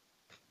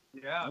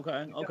 Yeah.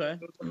 Okay.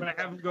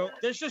 Have him go.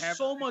 There's just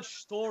so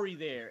much story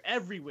there.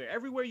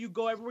 Everywhere you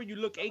go, everywhere you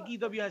look,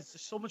 AEW has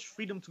so much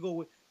freedom to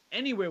go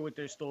anywhere with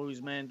their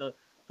stories, man.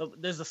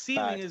 There's a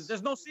ceiling.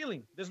 There's no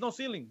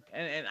ceiling.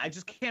 And I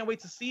just can't wait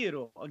to see it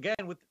all again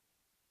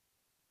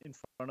in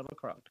front of a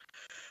crowd.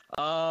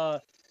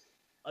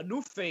 A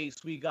new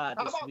face we got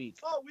this week.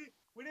 Oh,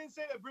 we didn't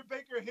say that Britt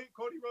Baker hit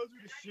Cody Rhodes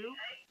with a shoe.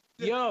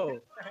 Yo,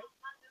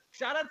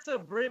 shout out to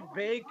Britt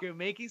Baker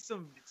making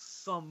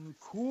some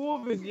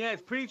cool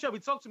vignettes. Pretty Chubby,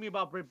 talk to me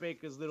about Britt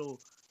Baker's little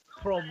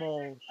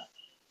promo.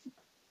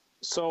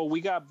 So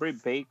we got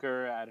Britt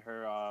Baker at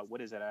her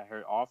at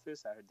her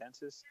office, at her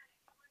dentist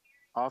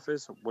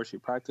office where she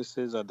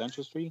practices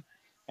dentistry,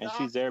 and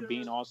she's there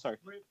being all-star.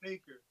 Britt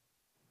Baker.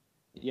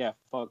 Yeah,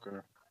 fuck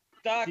her.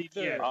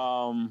 Doctor.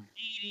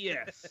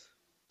 EDS.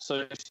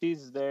 So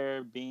she's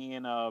there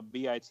being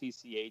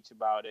bitch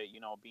about it,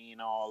 being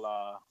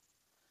all.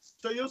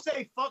 So you'll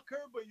say fuck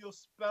her, but you'll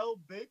spell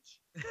bitch.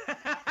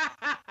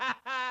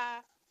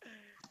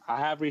 I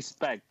have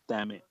respect,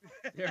 damn it.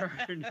 There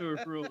are no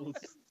rules.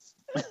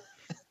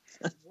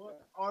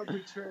 What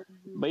arbitrary?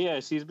 But yeah,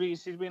 she's being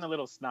a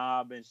little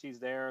snob, and she's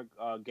there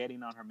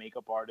getting on her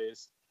makeup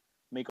artist.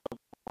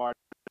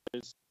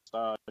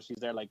 She's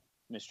there like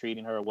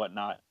mistreating her or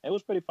whatnot. It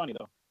was pretty funny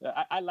though.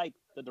 I like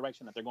the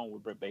direction that they're going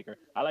with Britt Baker.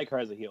 I like her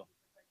as a heel.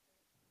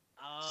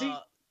 See,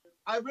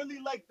 I really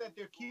like that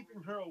they're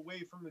keeping her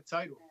away from the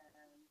title,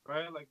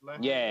 right? Like,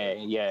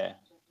 yeah.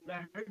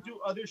 Let her do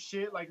other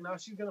shit. Like now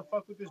she's gonna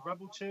fuck with this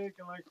Rebel chick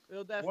and like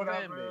build that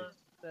whatever.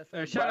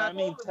 Shout out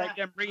to Tech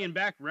and bringing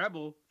back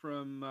Rebel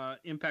from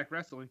Impact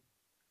Wrestling.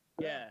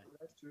 Yeah,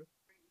 that's true.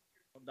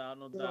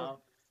 No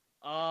doubt.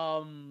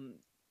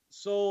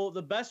 So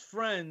the best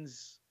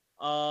friends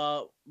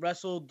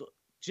wrestled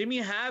Jimmy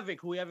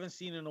Havoc, who we haven't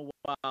seen in a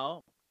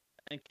while,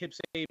 and Kip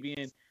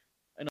Sabian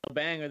in a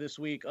banger this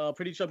week.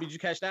 Pretty Chubby, did you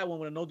catch that one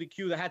with a no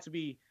DQ? That had to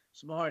be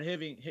some hard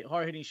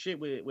hitting shit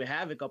with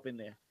Havoc up in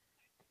there.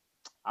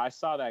 I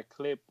saw that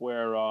clip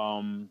where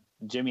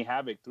Jimmy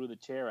Havoc threw the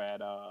chair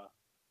at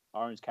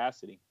Orange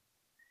Cassidy.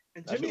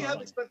 And Jimmy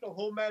Havoc spent the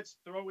whole match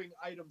throwing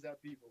items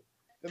at people.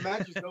 The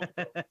match is no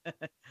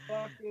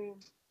fucking.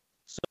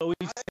 So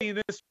we've seen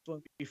this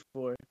one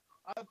before.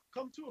 I've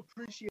come to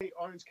appreciate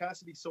Orange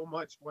Cassidy so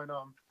much when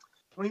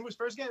he was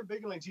first getting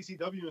big in like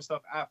GCW and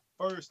stuff. At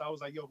first, I was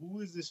like, "Yo,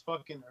 who is this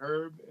fucking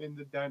Herb in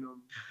the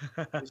denim?"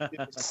 This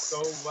shit is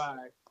so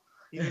whack.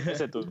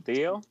 Is it tu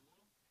tío?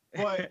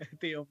 But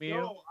Tío mío.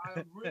 yo,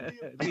 I really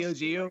Tío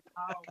Gio.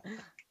 how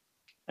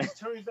he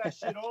turns that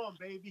shit on,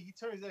 baby. He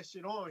turns that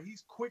shit on.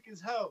 He's quick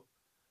as hell.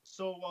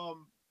 So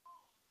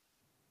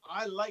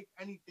I like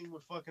anything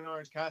with fucking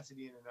Orange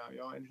Cassidy in it now,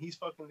 yo, and he's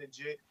fucking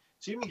legit.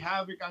 Jimmy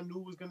Havoc, I knew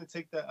was gonna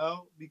take the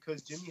L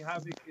because Jimmy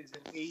Havoc is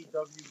an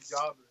AEW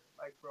jobber,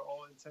 like for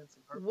all intents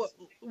and purposes.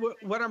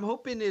 What I'm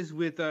hoping is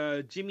with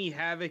Jimmy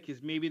Havoc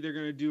is maybe they're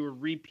gonna do a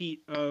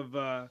repeat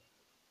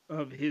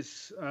of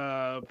his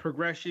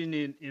progression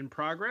in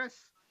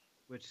Progress,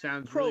 which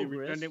sounds really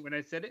redundant when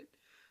I said it.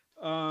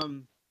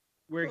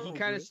 Where he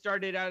kind of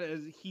started out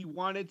as he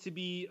wanted to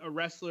be a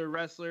wrestler,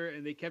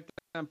 and they kept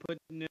on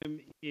putting him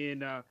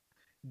in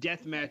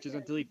death matches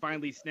until he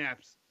finally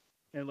snaps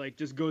and like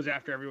just goes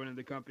after everyone in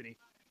the company.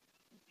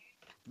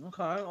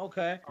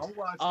 Okay. I'll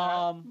watch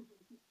that.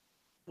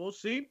 We'll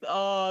see.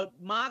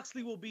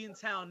 Moxley will be in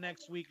town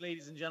next week,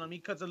 ladies and gentlemen. He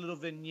cuts a little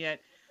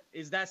vignette.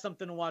 Is that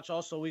something to watch?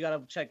 Also, we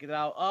gotta check it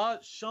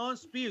out. Sean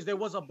Spears, there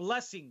was a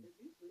blessing.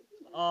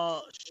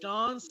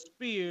 Sean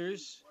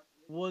Spears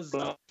was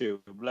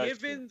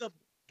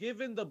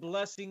given the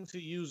blessing to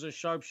use a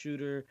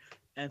sharpshooter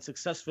and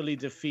successfully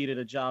defeated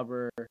a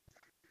jobber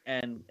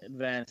and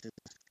advances.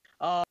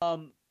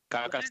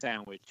 Caca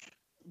sandwich.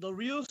 The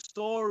real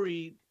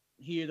story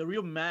here, the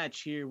real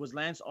match here was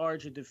Lance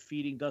Archer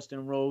defeating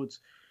Dustin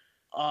Rhodes.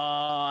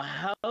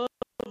 Hell of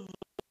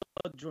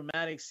a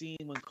dramatic scene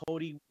when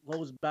Cody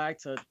goes back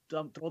to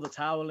throw the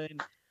towel in.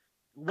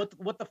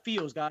 What the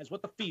feels, guys?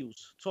 What the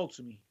feels? Talk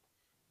to me.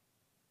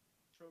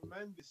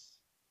 Tremendous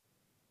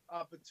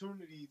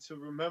opportunity to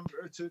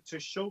remember to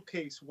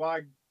showcase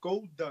why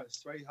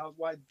Goldust, right?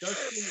 Why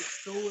Dustin is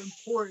so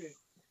important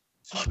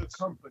to the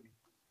company,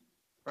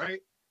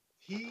 right?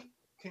 He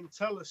can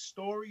tell a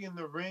story in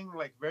the ring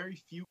like very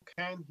few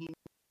can. He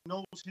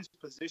knows his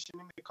position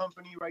in the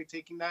company, right?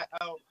 Taking that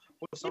out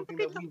was something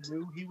that we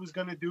knew he was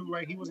gonna do,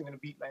 right? He wasn't gonna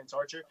beat Lance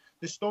Archer.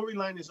 The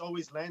storyline is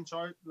always Lance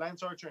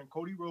Archer and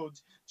Cody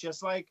Rhodes,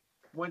 just like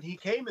when he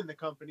came in the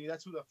company.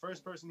 That's who the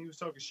first person he was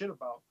talking shit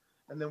about.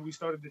 And then we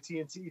started the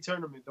TNT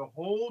tournament. The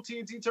whole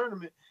TNT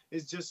tournament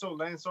is just so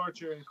Lance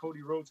Archer and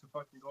Cody Rhodes can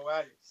fucking go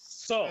at it.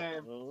 So,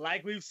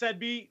 like we've said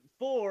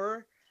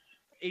before,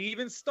 it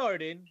even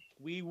started.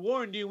 We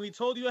warned you. We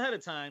told you ahead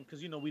of time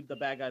because, you know, we the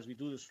bad guys. We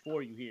do this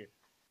for you here.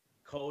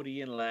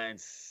 Cody and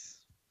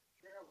Lance.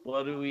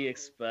 What do we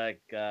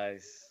expect,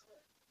 guys?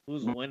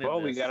 Who's winning Well,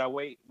 this? we gotta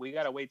wait. We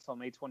gotta wait till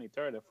May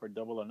 23rd for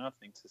Double or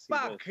Nothing to see.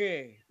 ¿Pa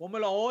qué?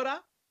 Pónmelo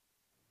ahora.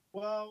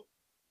 Well,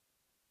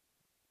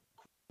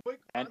 quick,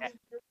 and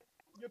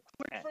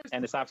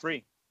it's not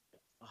free.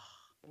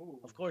 Oh,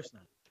 of course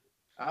not.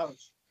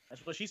 Ouch.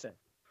 That's what she said.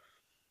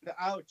 The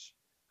ouch.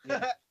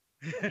 Yeah.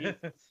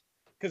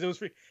 Because it was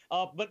free.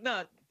 But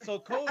not. So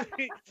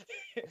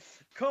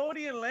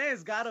Cody and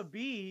Lance gotta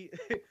be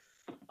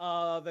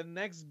the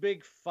next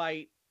big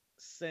fight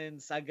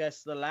since I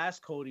guess the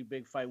last Cody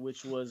big fight,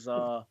 which was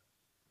the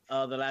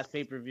last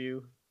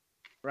pay-per-view,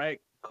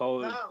 right?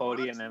 Cody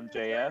and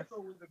MJF.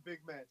 Was a big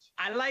match.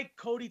 I like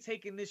Cody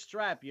taking this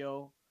strap,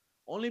 yo.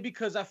 Only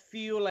because I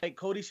feel like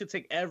Cody should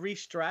take every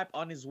strap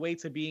on his way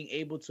to being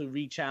able to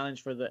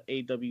re-challenge for the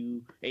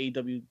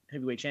AEW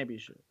Heavyweight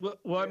Championship.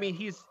 Well, I mean,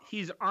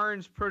 he's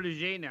Arn's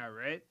protege now,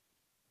 right?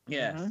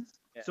 Yeah. Mm-hmm.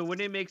 Yes. So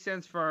wouldn't it make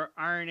sense for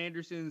Arn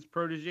Anderson's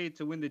protege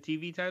to win the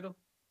TV title?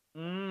 I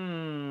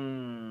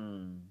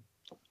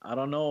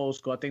don't know,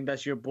 Oscar. I think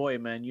that's your boy,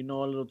 man. You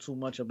know a little too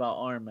much about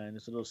Arn, man.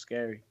 It's a little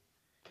scary.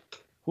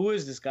 Who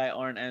is this guy,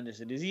 Arn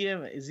Anderson? Is he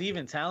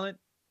even talent?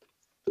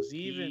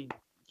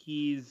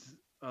 He's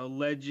a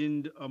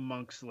legend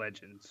amongst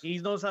legends. He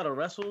knows how to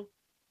wrestle.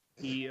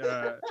 He's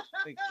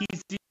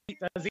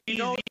Does he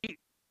know?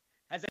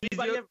 Has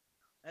anybody ever?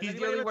 He's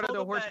the only one of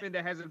the horsemen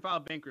that hasn't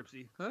filed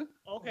bankruptcy, huh?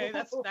 Okay,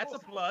 that's a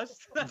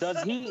plus.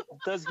 Does he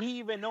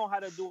even know how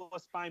to do a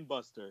spine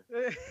buster?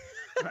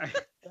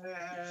 Right.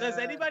 Has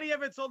anybody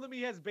ever told him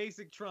he has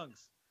basic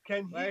trunks?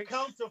 Can he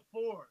count to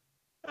 4?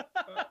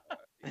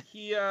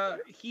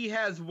 He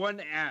has one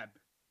ab.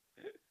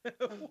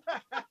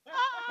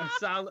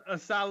 a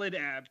solid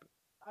ab.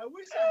 I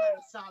wish I had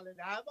a solid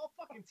ab. I'll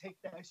fucking take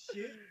that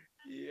shit.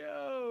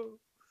 Yo.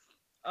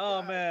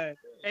 Oh man.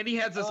 And he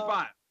has a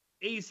spot.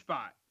 A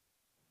spot.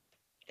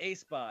 I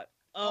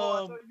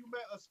thought you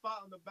meant a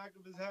spot on the back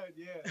of his head.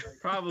 Yeah. Like,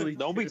 Probably.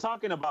 Don't be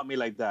talking about me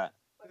like that.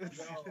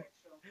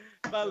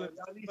 Fellas,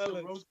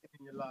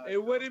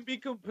 it wouldn't be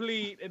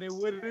complete and it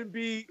wouldn't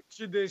be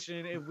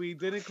tradition if we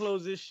didn't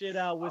close this shit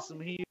out with some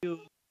heels,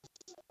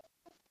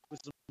 with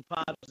some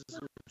pops and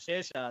some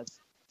share shots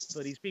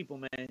for these people,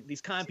 man.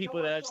 These kind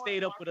people that have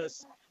stayed up with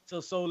us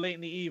till so late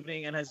in the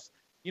evening and has,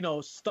 you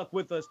know, stuck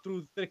with us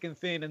through thick and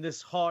thin in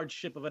this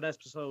hardship of an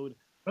episode.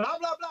 Blah,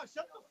 blah, blah.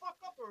 Shut the fuck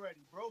up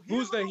already, bro.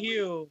 Who's the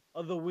heel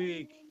of the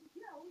week?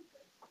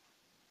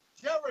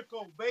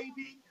 Jericho,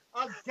 baby.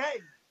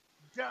 Again.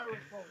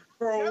 Jericho.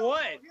 For Jericho,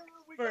 what?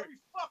 For every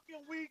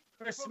fucking week.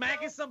 For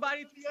smacking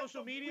somebody through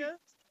social media?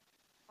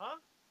 Huh?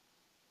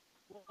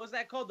 What was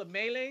that called? The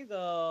melee?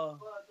 The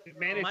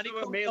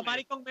Manitoba melee. The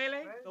Maricon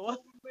melee? The what?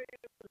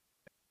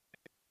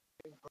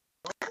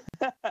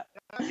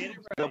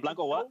 The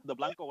Blanco what? The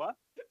Blanco what?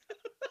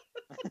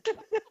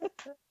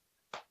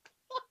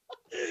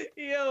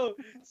 Yo,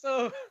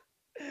 so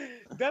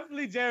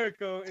definitely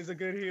Jericho is a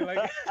good heel.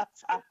 Like,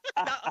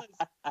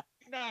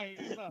 nice.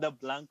 The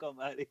Blanco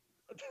Mari.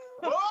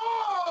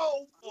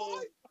 Oh,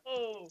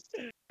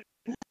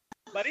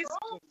 But it's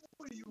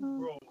for you,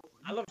 bro.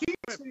 I love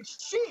shrimp.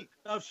 Shit.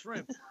 Love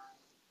shrimp.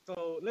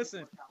 So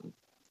listen.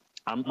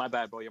 My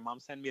bad, bro. Your mom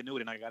sent me a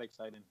nude and I got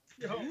excited.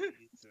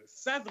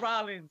 Seth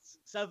Rollins.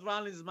 Seth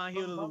Rollins is my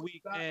heel of the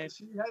week, and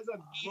she has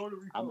a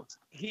rotary.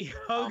 He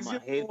hugs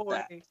your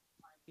boy.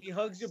 He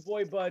hugs your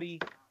boy, buddy,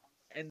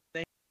 and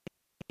then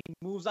he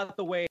moves out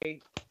the way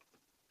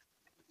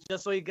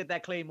just so he get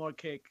that Claymore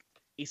kick.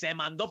 Y se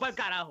mandó pa'l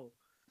carajo.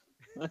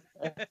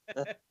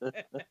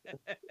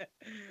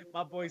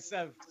 My boy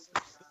Seth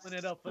doing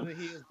it up for the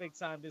Heels big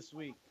time this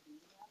week.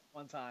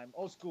 One time.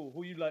 Old school.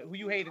 Who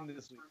you hating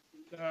this week?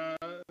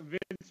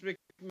 Vince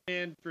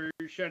McMahon for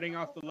shutting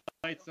off the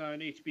lights on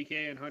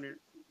HBK and Hunter.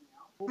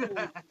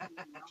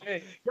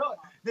 Yo,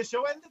 the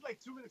show ended like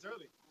 2 minutes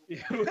early.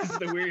 It was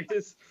the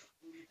weirdest.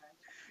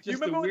 You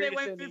remember when they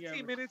went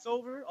 15 minutes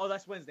over? Oh,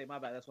 that's Wednesday. My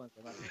bad. That's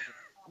Wednesday.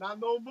 Not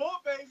no more,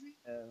 baby.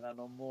 Not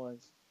no more.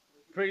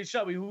 Pretty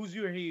chubby. Who's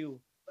your heel?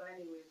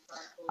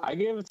 I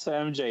give it to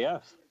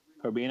MJF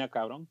for being a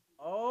cabrón.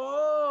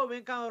 Oh,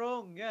 bien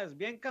cabrón. Yes,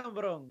 bien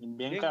cabrón.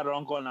 Bien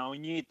cabrón con la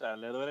uñita.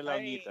 Le duele la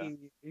uñita.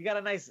 You got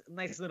a nice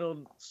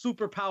little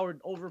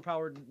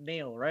overpowered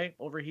nail, right?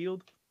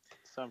 Overhealed.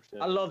 Some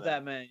shit. I love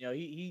that, man. Yo,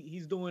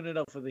 he's doing it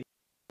up for the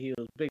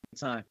Heels big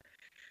time.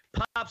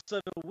 Pops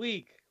of the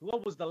week.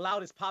 What was the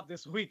loudest pop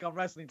this week on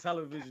wrestling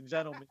television,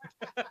 gentlemen?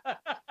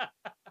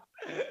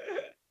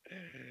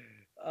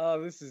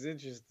 Oh, this is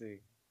interesting.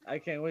 I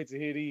can't wait to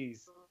hear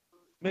these.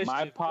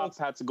 My pops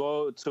had to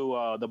go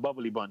to the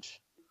Bubbly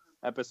Bunch,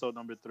 episode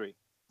number 3.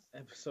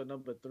 Episode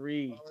number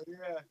 3. Oh,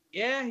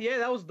 yeah. Yeah,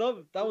 that was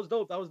dope. That was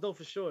dope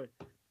for sure.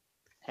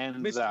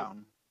 Hands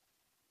down.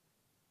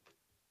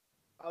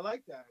 I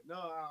like that.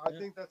 No, I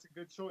think that's a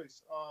good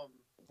choice.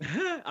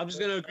 I'm just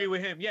gonna agree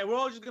with him. Yeah, we're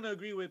all just gonna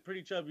agree with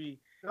Pretty Chubby.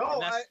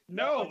 I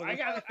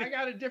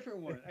got a different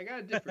one.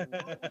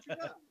 What you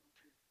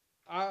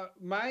got?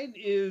 Mine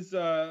is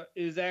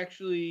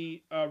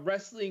actually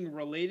wrestling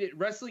related,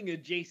 wrestling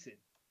adjacent.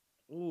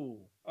 Ooh.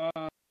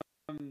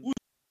 Who's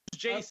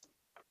Jason?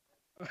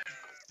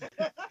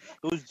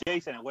 Who's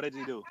Jason and what did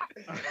he do?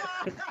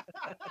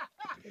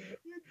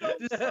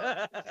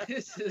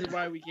 This is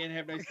why we can't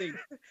have nice things.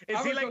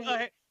 Is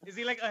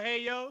he like a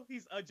hey yo?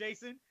 He's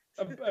Jason.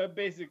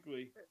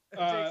 Basically,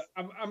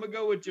 I'm gonna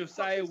go with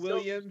Josiah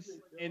Williams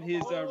and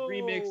his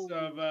remix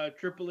of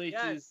Triple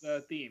H's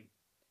theme.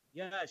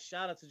 Yeah,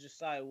 shout out to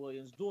Josiah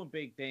Williams doing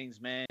big things,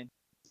 man.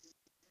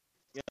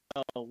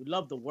 Yo, we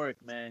love the work,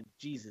 man.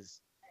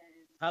 Jesus,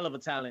 hell of a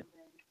talent.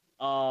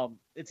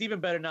 It's even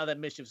better now that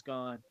Mischief's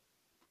gone.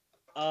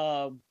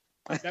 That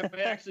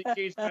might actually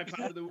change my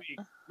pop of the week.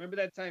 Remember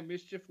that time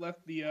Mischief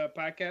left the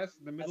podcast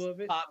in the middle of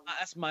it?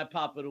 That's my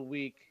pop of the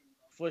week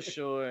for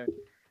sure.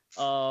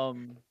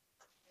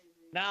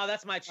 Now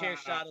that's my chair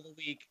shot of the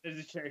week. There's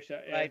a chair shot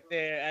right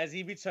there as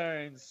he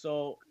returns.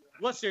 So,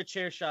 what's your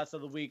chair shots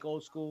of the week,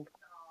 old school?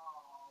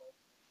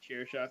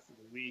 Chair shots of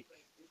the week.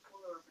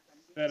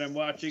 That I'm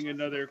watching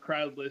another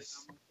crowdless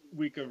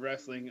week of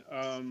wrestling.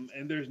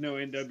 And there's no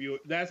NWA.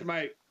 That's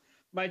my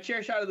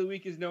chair shot of the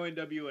week is no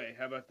NWA.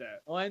 How about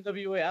that? Oh,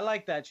 NWA. I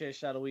like that chair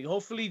shot of the week.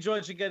 Hopefully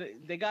Georgia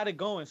they got it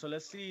going. So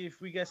let's see if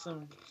we get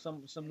some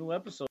new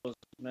episodes,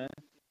 man.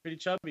 Pretty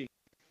chubby.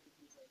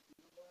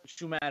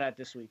 What you mad at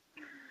this week?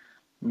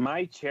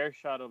 My chair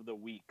shot of the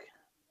week.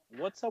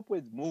 What's up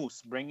with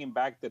Moose bringing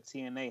back the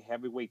TNA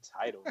heavyweight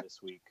title this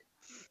week?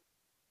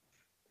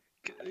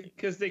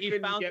 Because he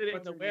found it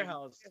in the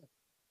warehouse.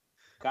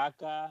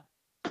 Caca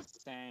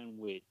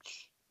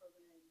sandwich.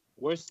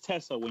 Where's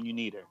Tessa when you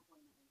need her?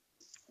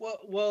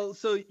 Well,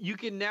 so you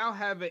can now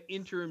have an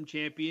interim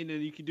champion,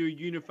 and you can do a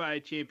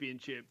unified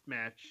championship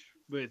match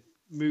with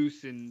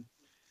Moose and.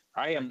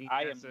 I am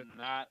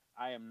not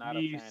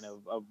a fan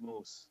of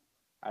Moose.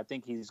 I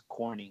think he's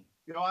corny.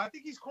 Yo, I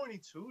think he's corny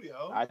too,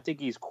 yo. I think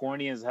he's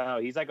corny as hell.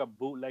 He's like a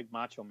bootleg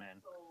Macho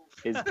Man.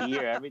 His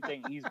gear,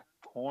 everything, he's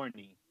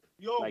corny.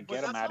 Yo, like,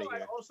 get him out of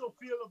here. I also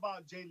feel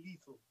about Jay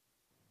Lethal.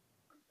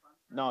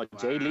 No,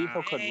 Jay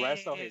Lethal could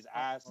wrestle his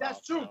ass That's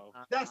off. true. Bro.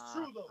 That's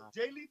true, though.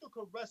 Jay Lethal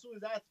could wrestle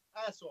his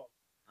ass off.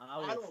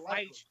 I don't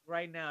fight you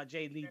right now,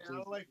 Jay Lethal. I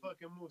don't like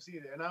fucking Moose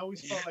either. And I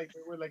always felt like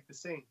they were like the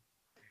same.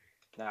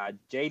 Nah,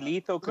 Jay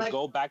Lethal could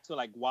go back to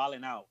like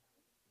Wildin' Out.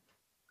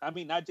 I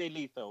mean, not Jay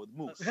Lethal,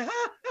 Moose.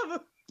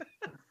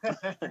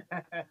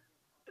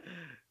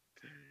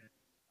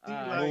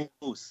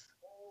 Moose.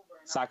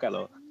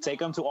 Sácalo.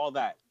 Take him to all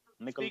that.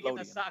 Speaking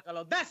of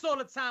Sácalo, that's all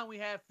the time we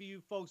have for you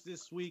folks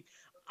this week.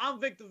 I'm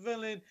Victor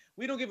Villain.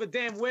 We don't give a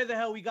damn where the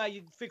hell we got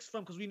you fixed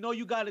from because we know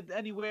you got it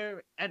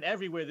anywhere and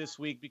everywhere this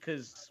week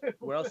because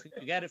where else can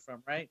you get it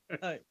from, right?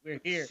 We're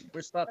here.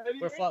 We're stuck.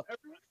 We're fucked.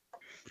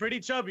 Pretty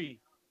chubby.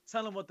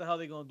 Tell them what the hell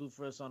they're going to do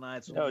for us on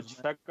iTunes. Yo,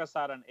 check us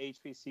out on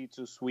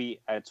HPC2Sweet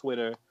at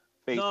Twitter,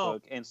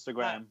 Facebook,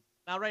 Instagram.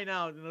 Not right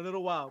now, in a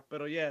little while.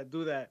 But yeah,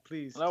 do that,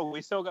 please. No,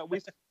 we still got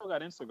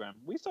Instagram.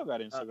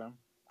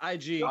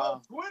 IG.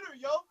 Yo, Twitter,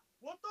 yo.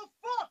 What the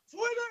fuck?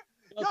 Twitter?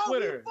 Yo,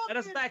 Twitter. Let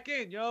us back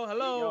in, yo.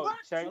 Hello.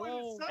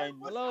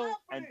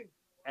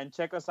 And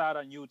check us out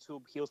on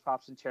YouTube, Heels,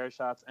 Pops, and Chair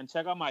Shots. And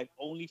check out my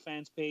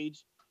OnlyFans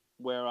page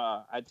where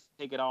I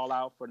take it all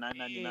out for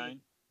 $9.99.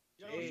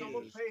 Yo,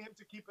 someone pay him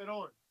to keep it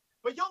on.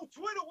 But yo,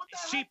 Twitter, what the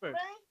heck, cheaper,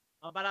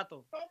 man?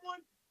 Barato.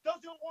 Someone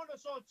doesn't want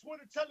us on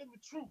Twitter telling the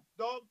truth,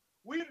 dog.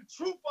 We the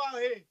truth out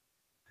here.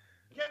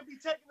 Can't be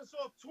taking us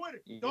off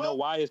Twitter. You know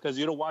why? It's because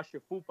you don't wash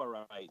your fupa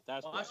right.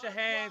 That's wash your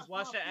hands,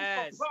 wash your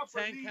ass.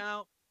 10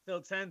 count.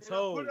 till 10 And I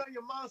toes. put it on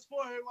your mom's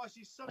forehead while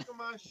she's sucking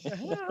my shit.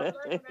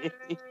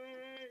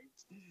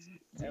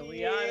 And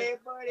we out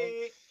it,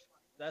 buddy.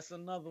 That's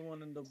another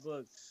one in the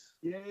books.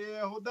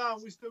 Yeah, hold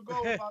on. We still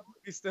going, Papa.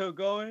 We still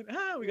going?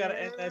 We got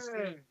to end that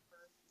stream.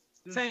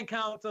 10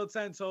 count till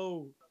 10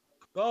 toes.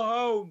 Go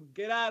home.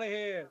 Get out of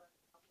here.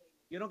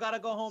 You don't got to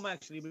go home,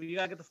 actually, but you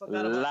got to get the fuck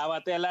out of here.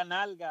 Lávate la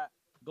nalga.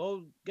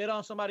 Go get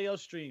on somebody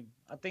else's stream.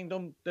 I think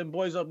them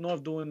boys up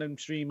north doing them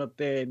stream up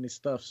there and this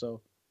stuff.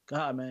 So,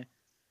 God, man.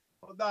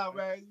 Hold on,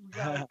 man. We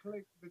gotta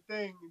click the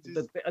thing.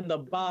 Just, in the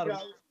bottom.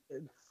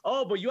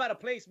 Oh, but you out of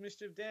place,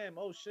 Mischief. Damn.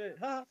 Oh, shit.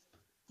 Huh?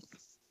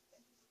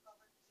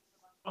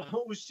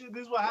 Oh, shit.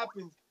 This is what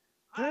happens.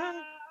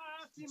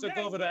 Took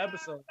over the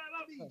episode.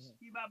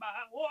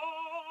 Oh,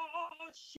 shit.